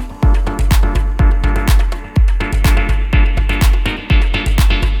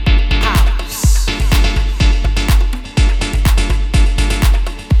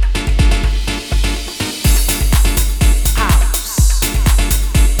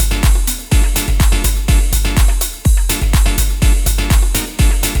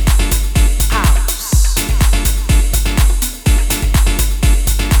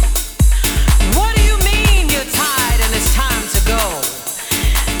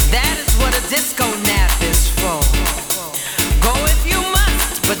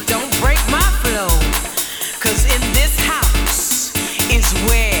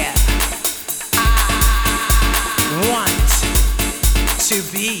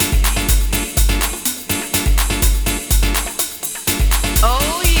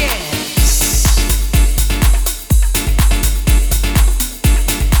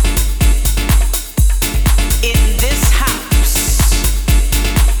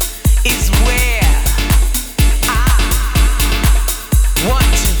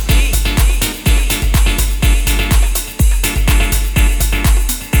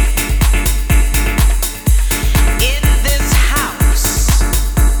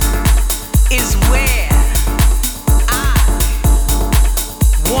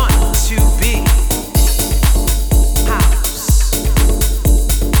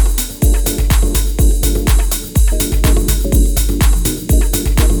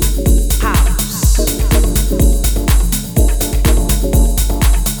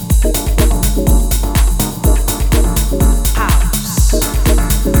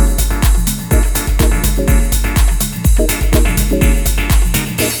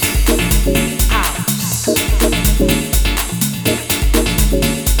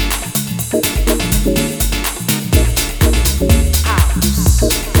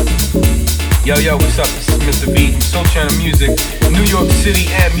 Yo, what's up? This is Mr. V from Soul Channel Music, New York City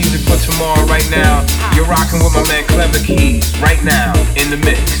and music for tomorrow. Right now, you're rocking with my man Klevakeys. Right now, in the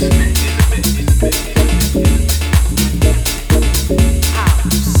mix.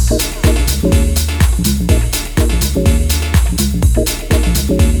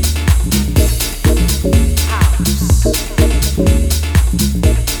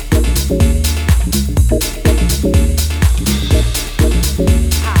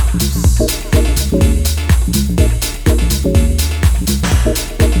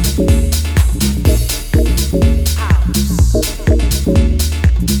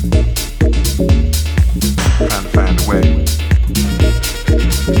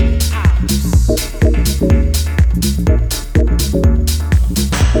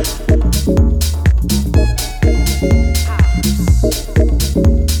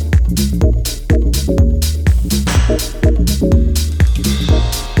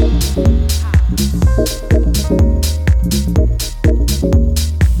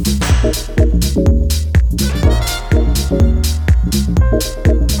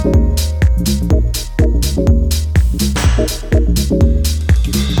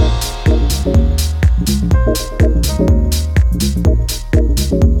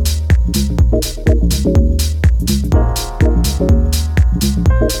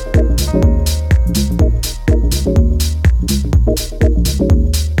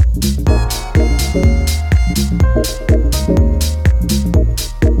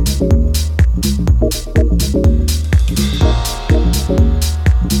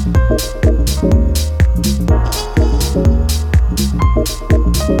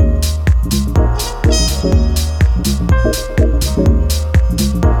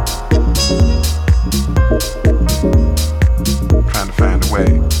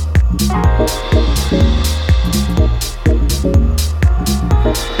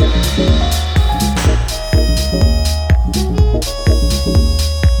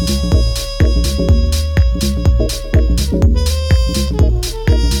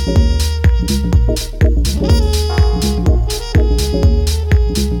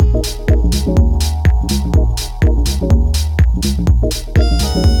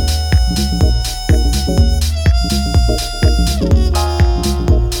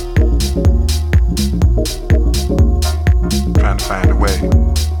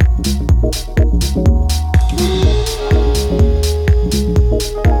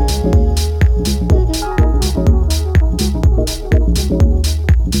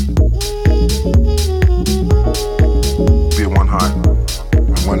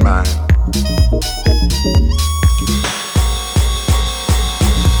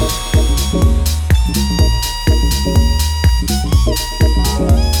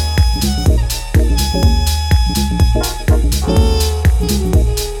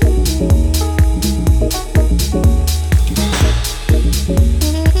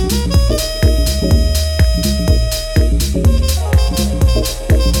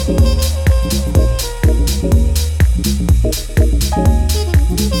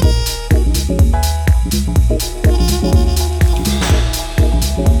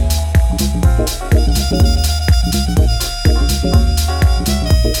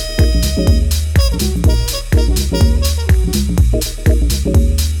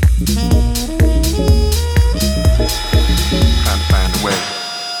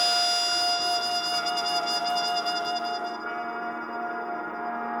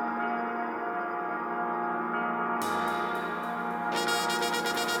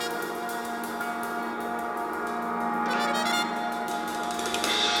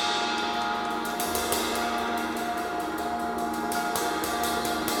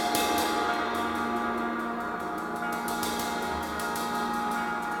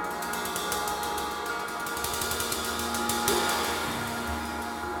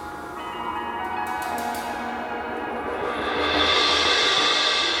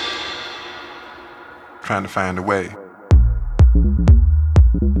 trying to find a way.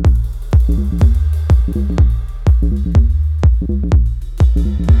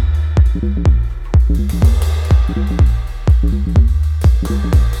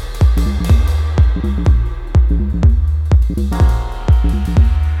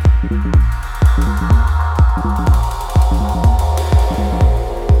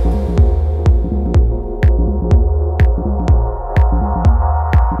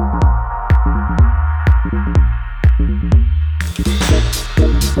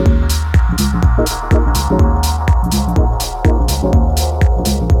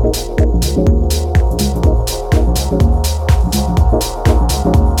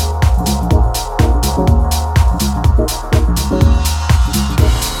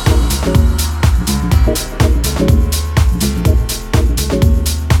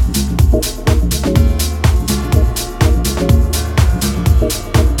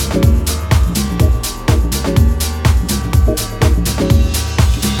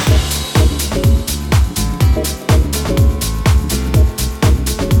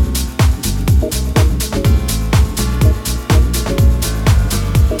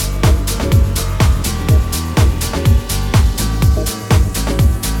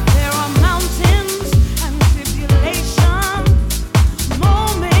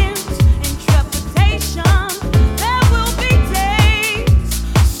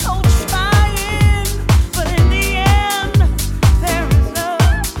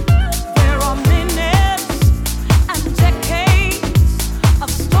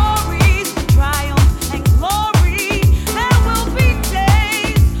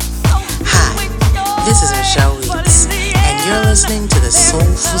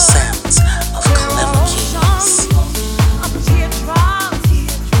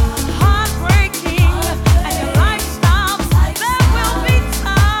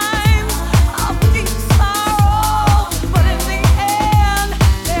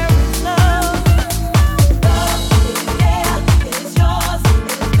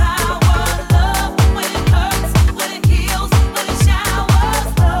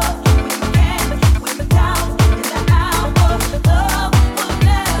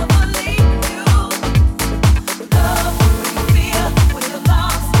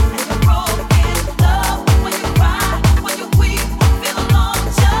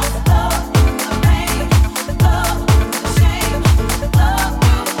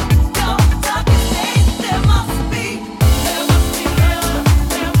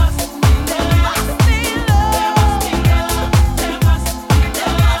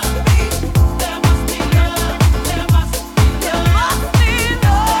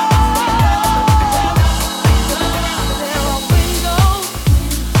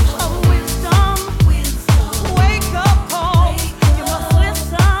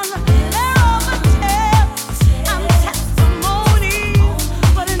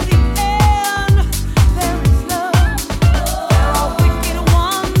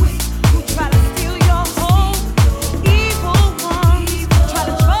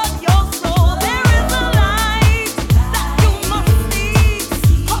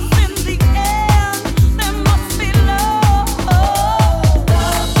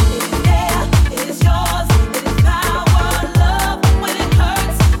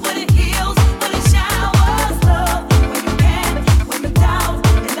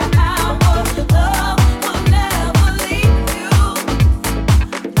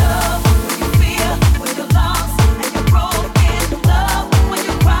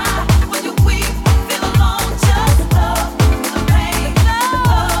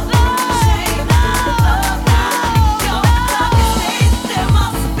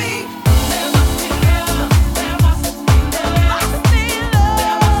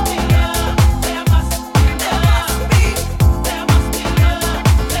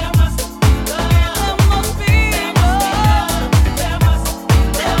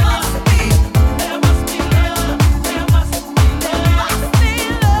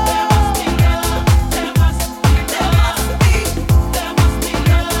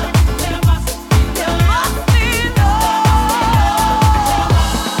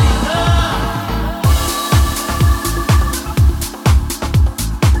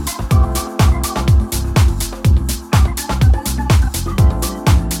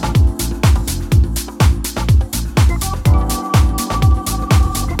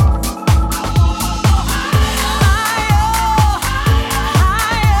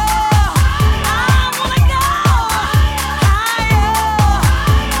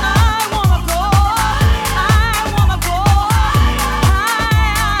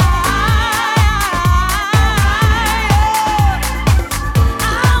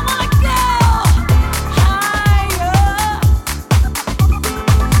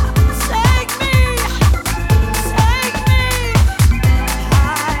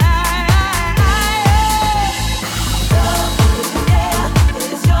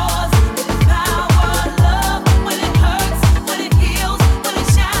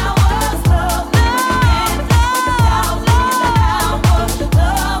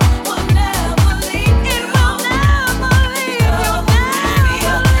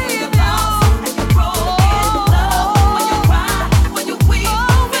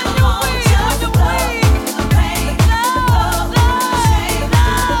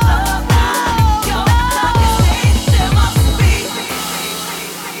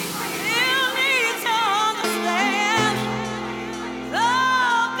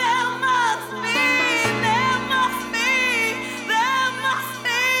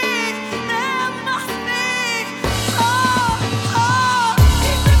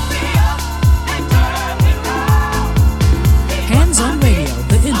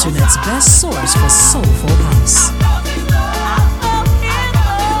 best source for soulful house.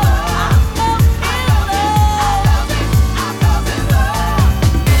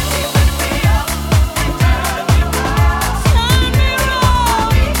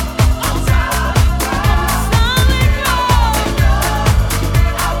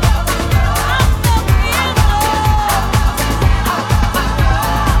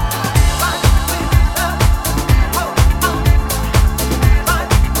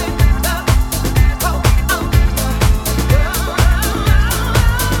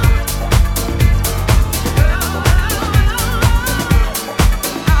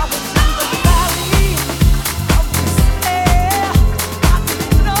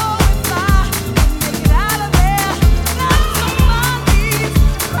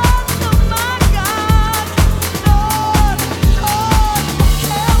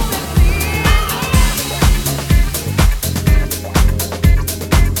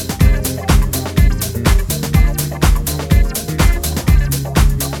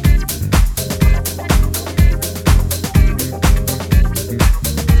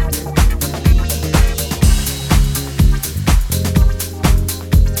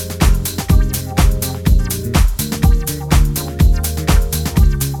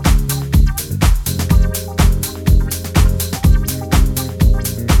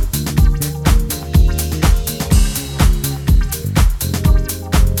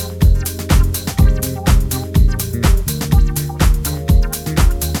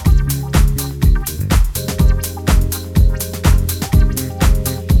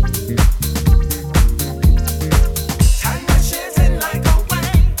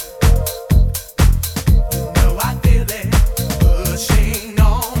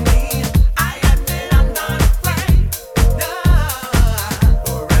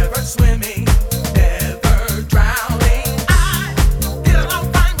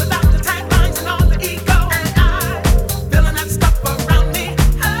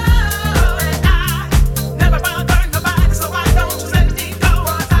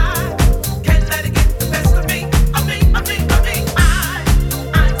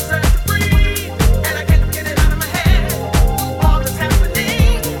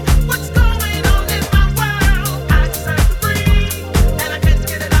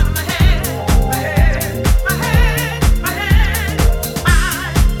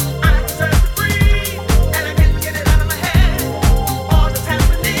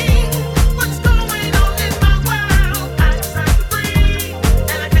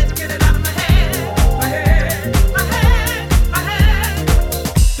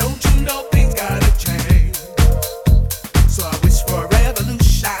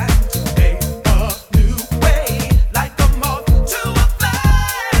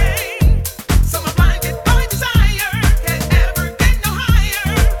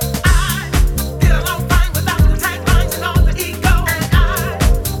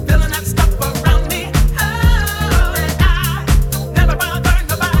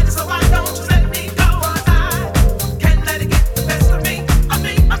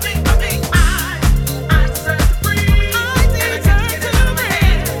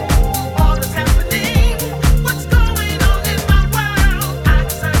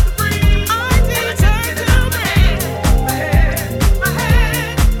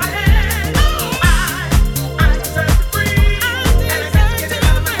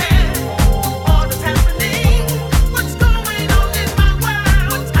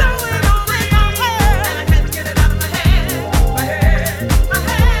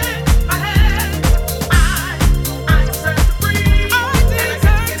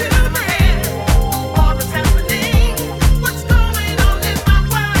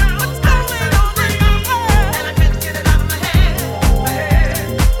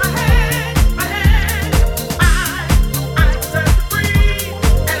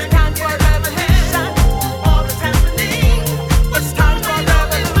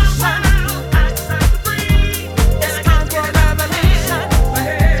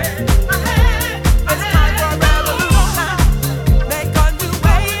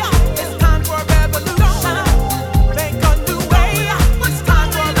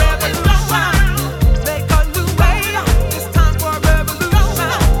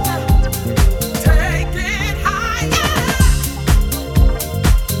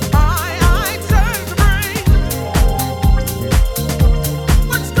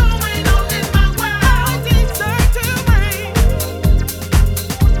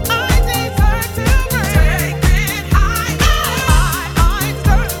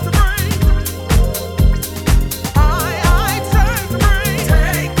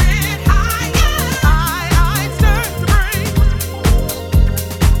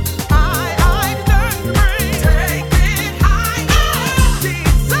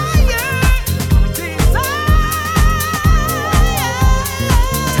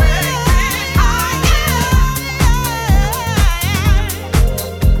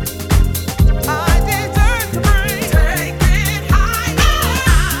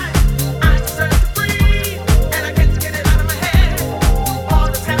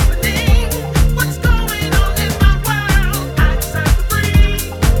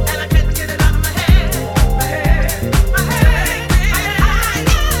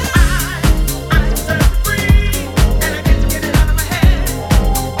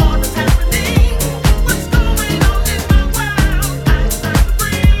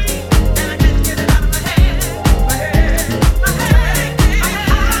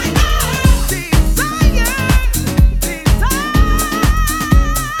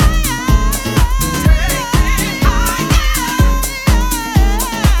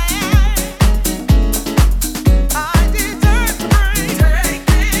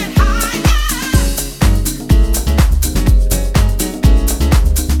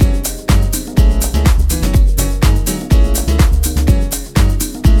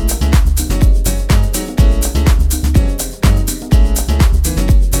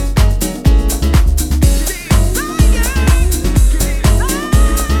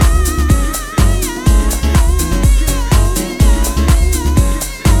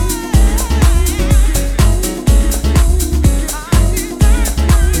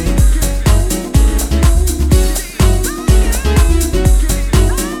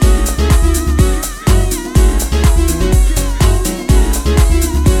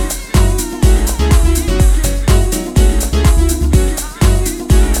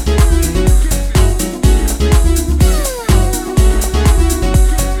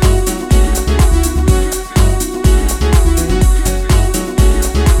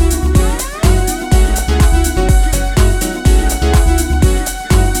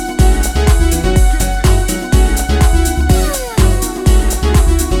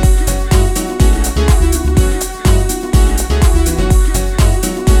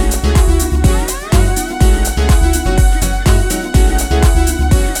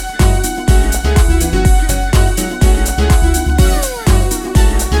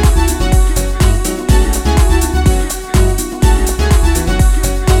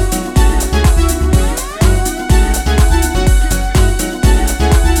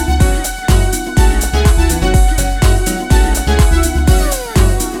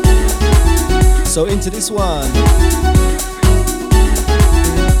 So into this one.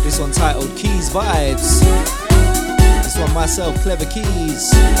 This one titled Keys Vibes. This one myself,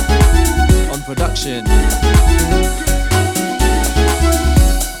 Klevakeys, on production.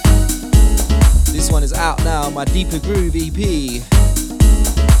 This one is out now, my Deeper Groove EP,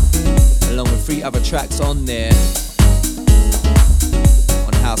 along with 3 other tracks on there,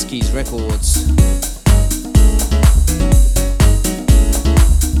 on House Keys Records.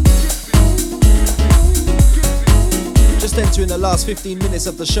 Just entering the last 15 minutes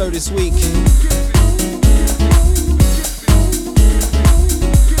of the show this week.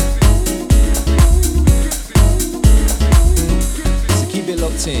 So keep it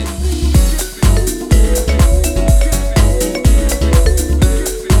locked in.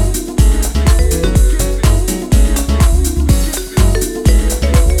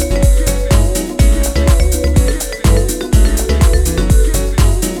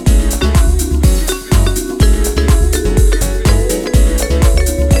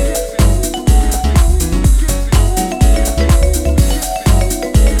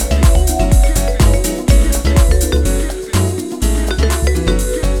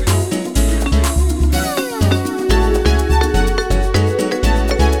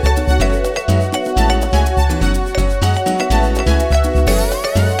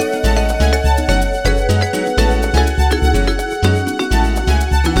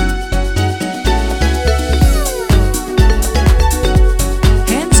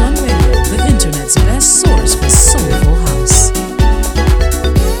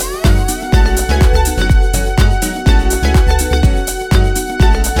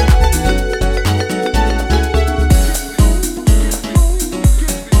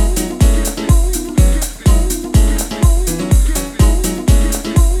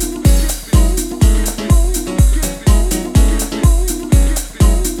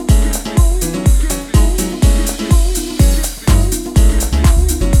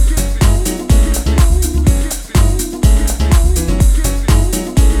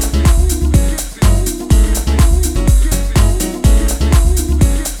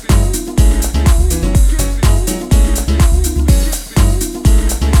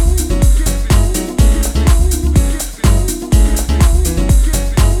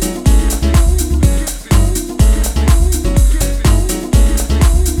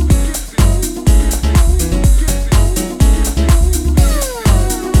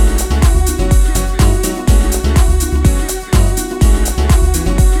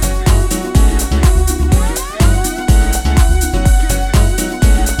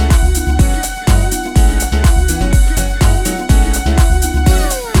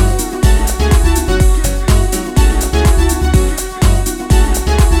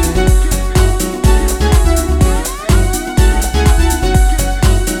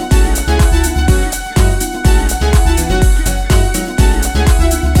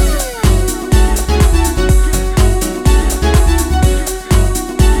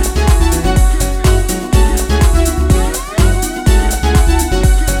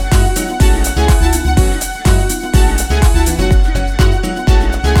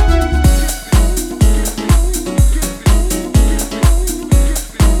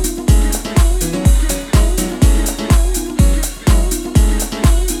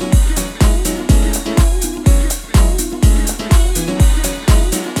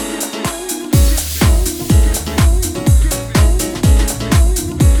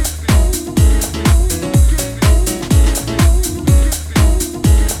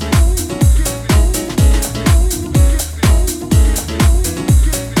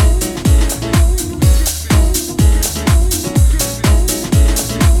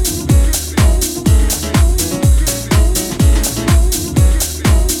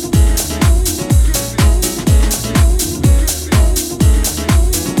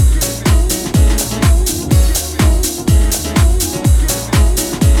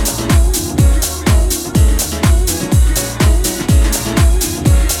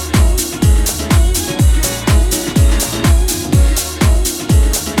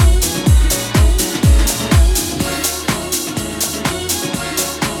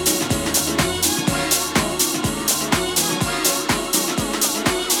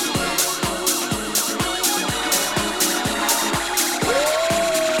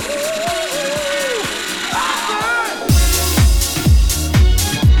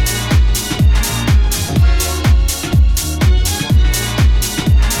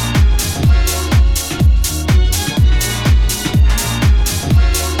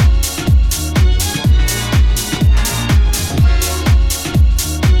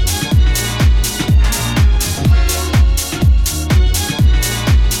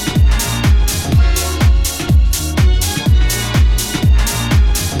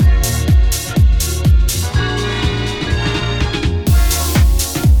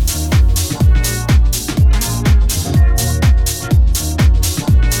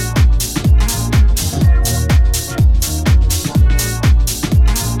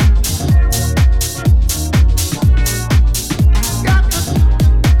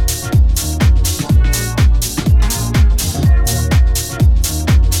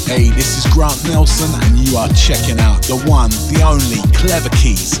 This is Grant Nelson, and you are checking out the one, the only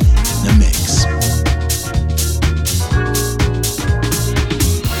Klevakeys in the mix.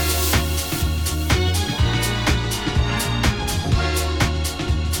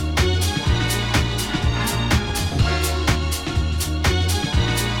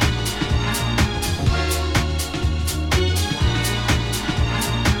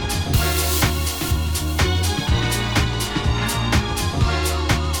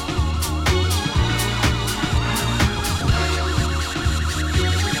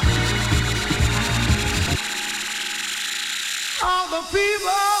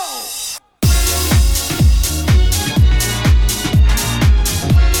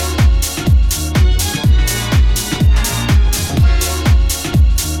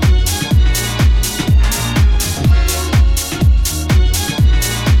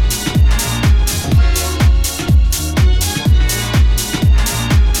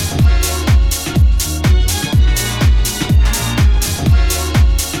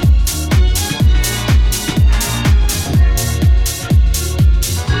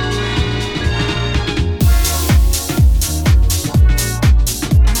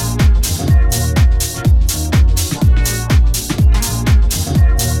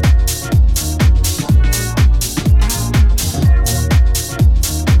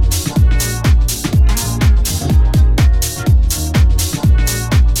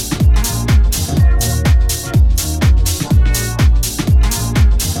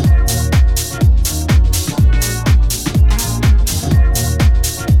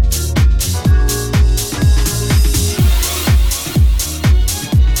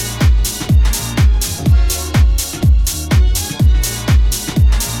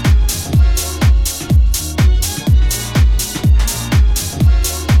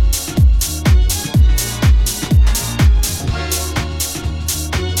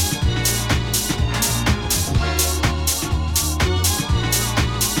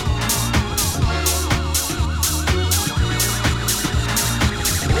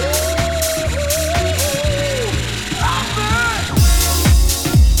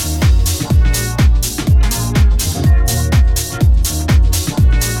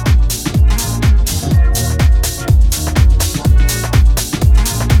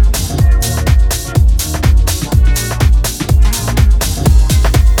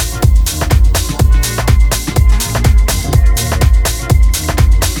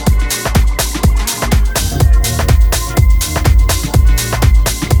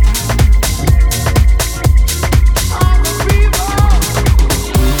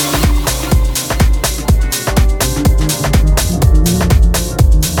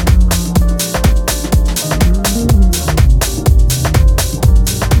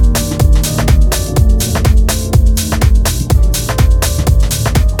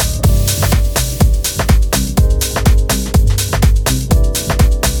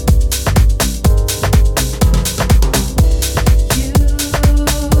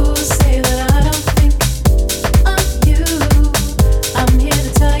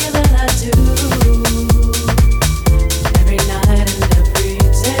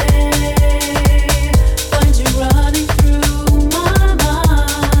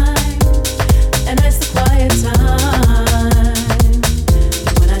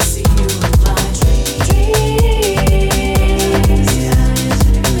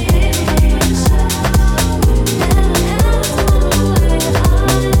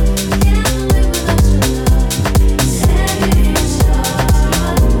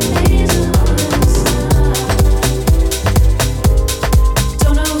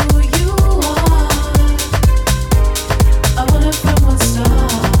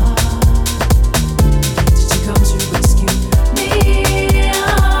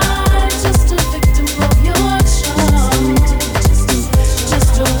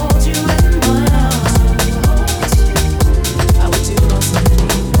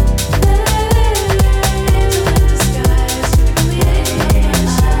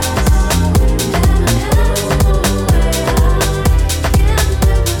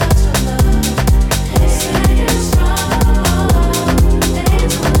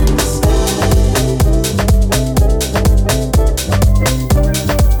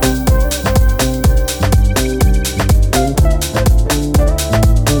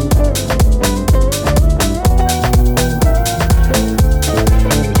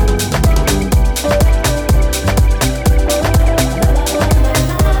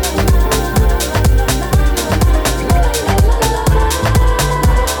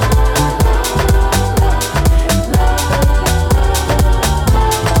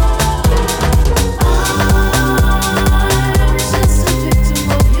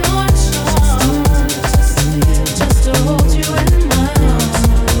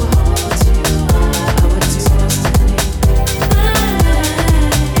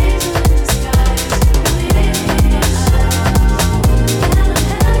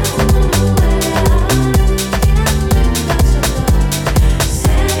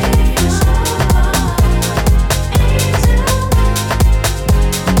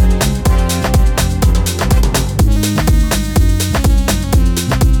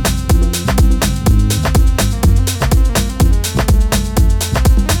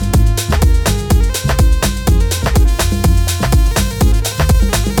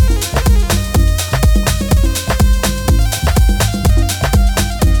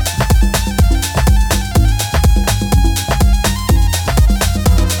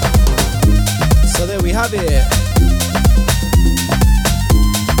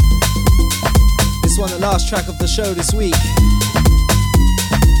 last track of the show this week.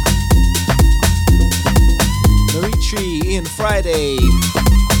 Maritri, Ian Friday.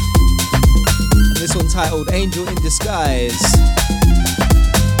 And this one titled Angel in Disguise.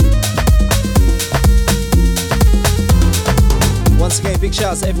 Once again, big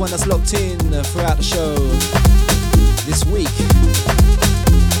shouts to everyone that's locked in throughout the show this week.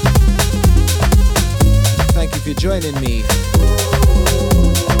 Thank you for joining me.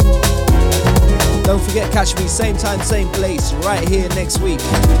 Don't forget, catch me same time, same place, right here next week.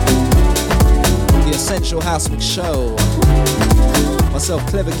 The Essential House Mix Show. Myself,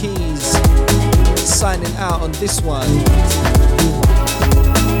 Klevakeys, signing out on this one.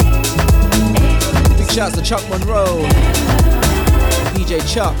 Big shouts to Chuck Monroe. DJ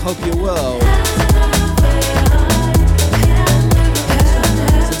Chuck, hope you're well.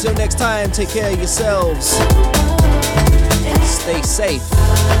 So until next time, take care of yourselves. Stay safe.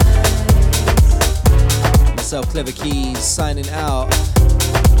 Myself, Klevakeys, signing out.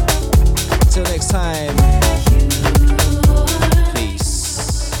 Until next time.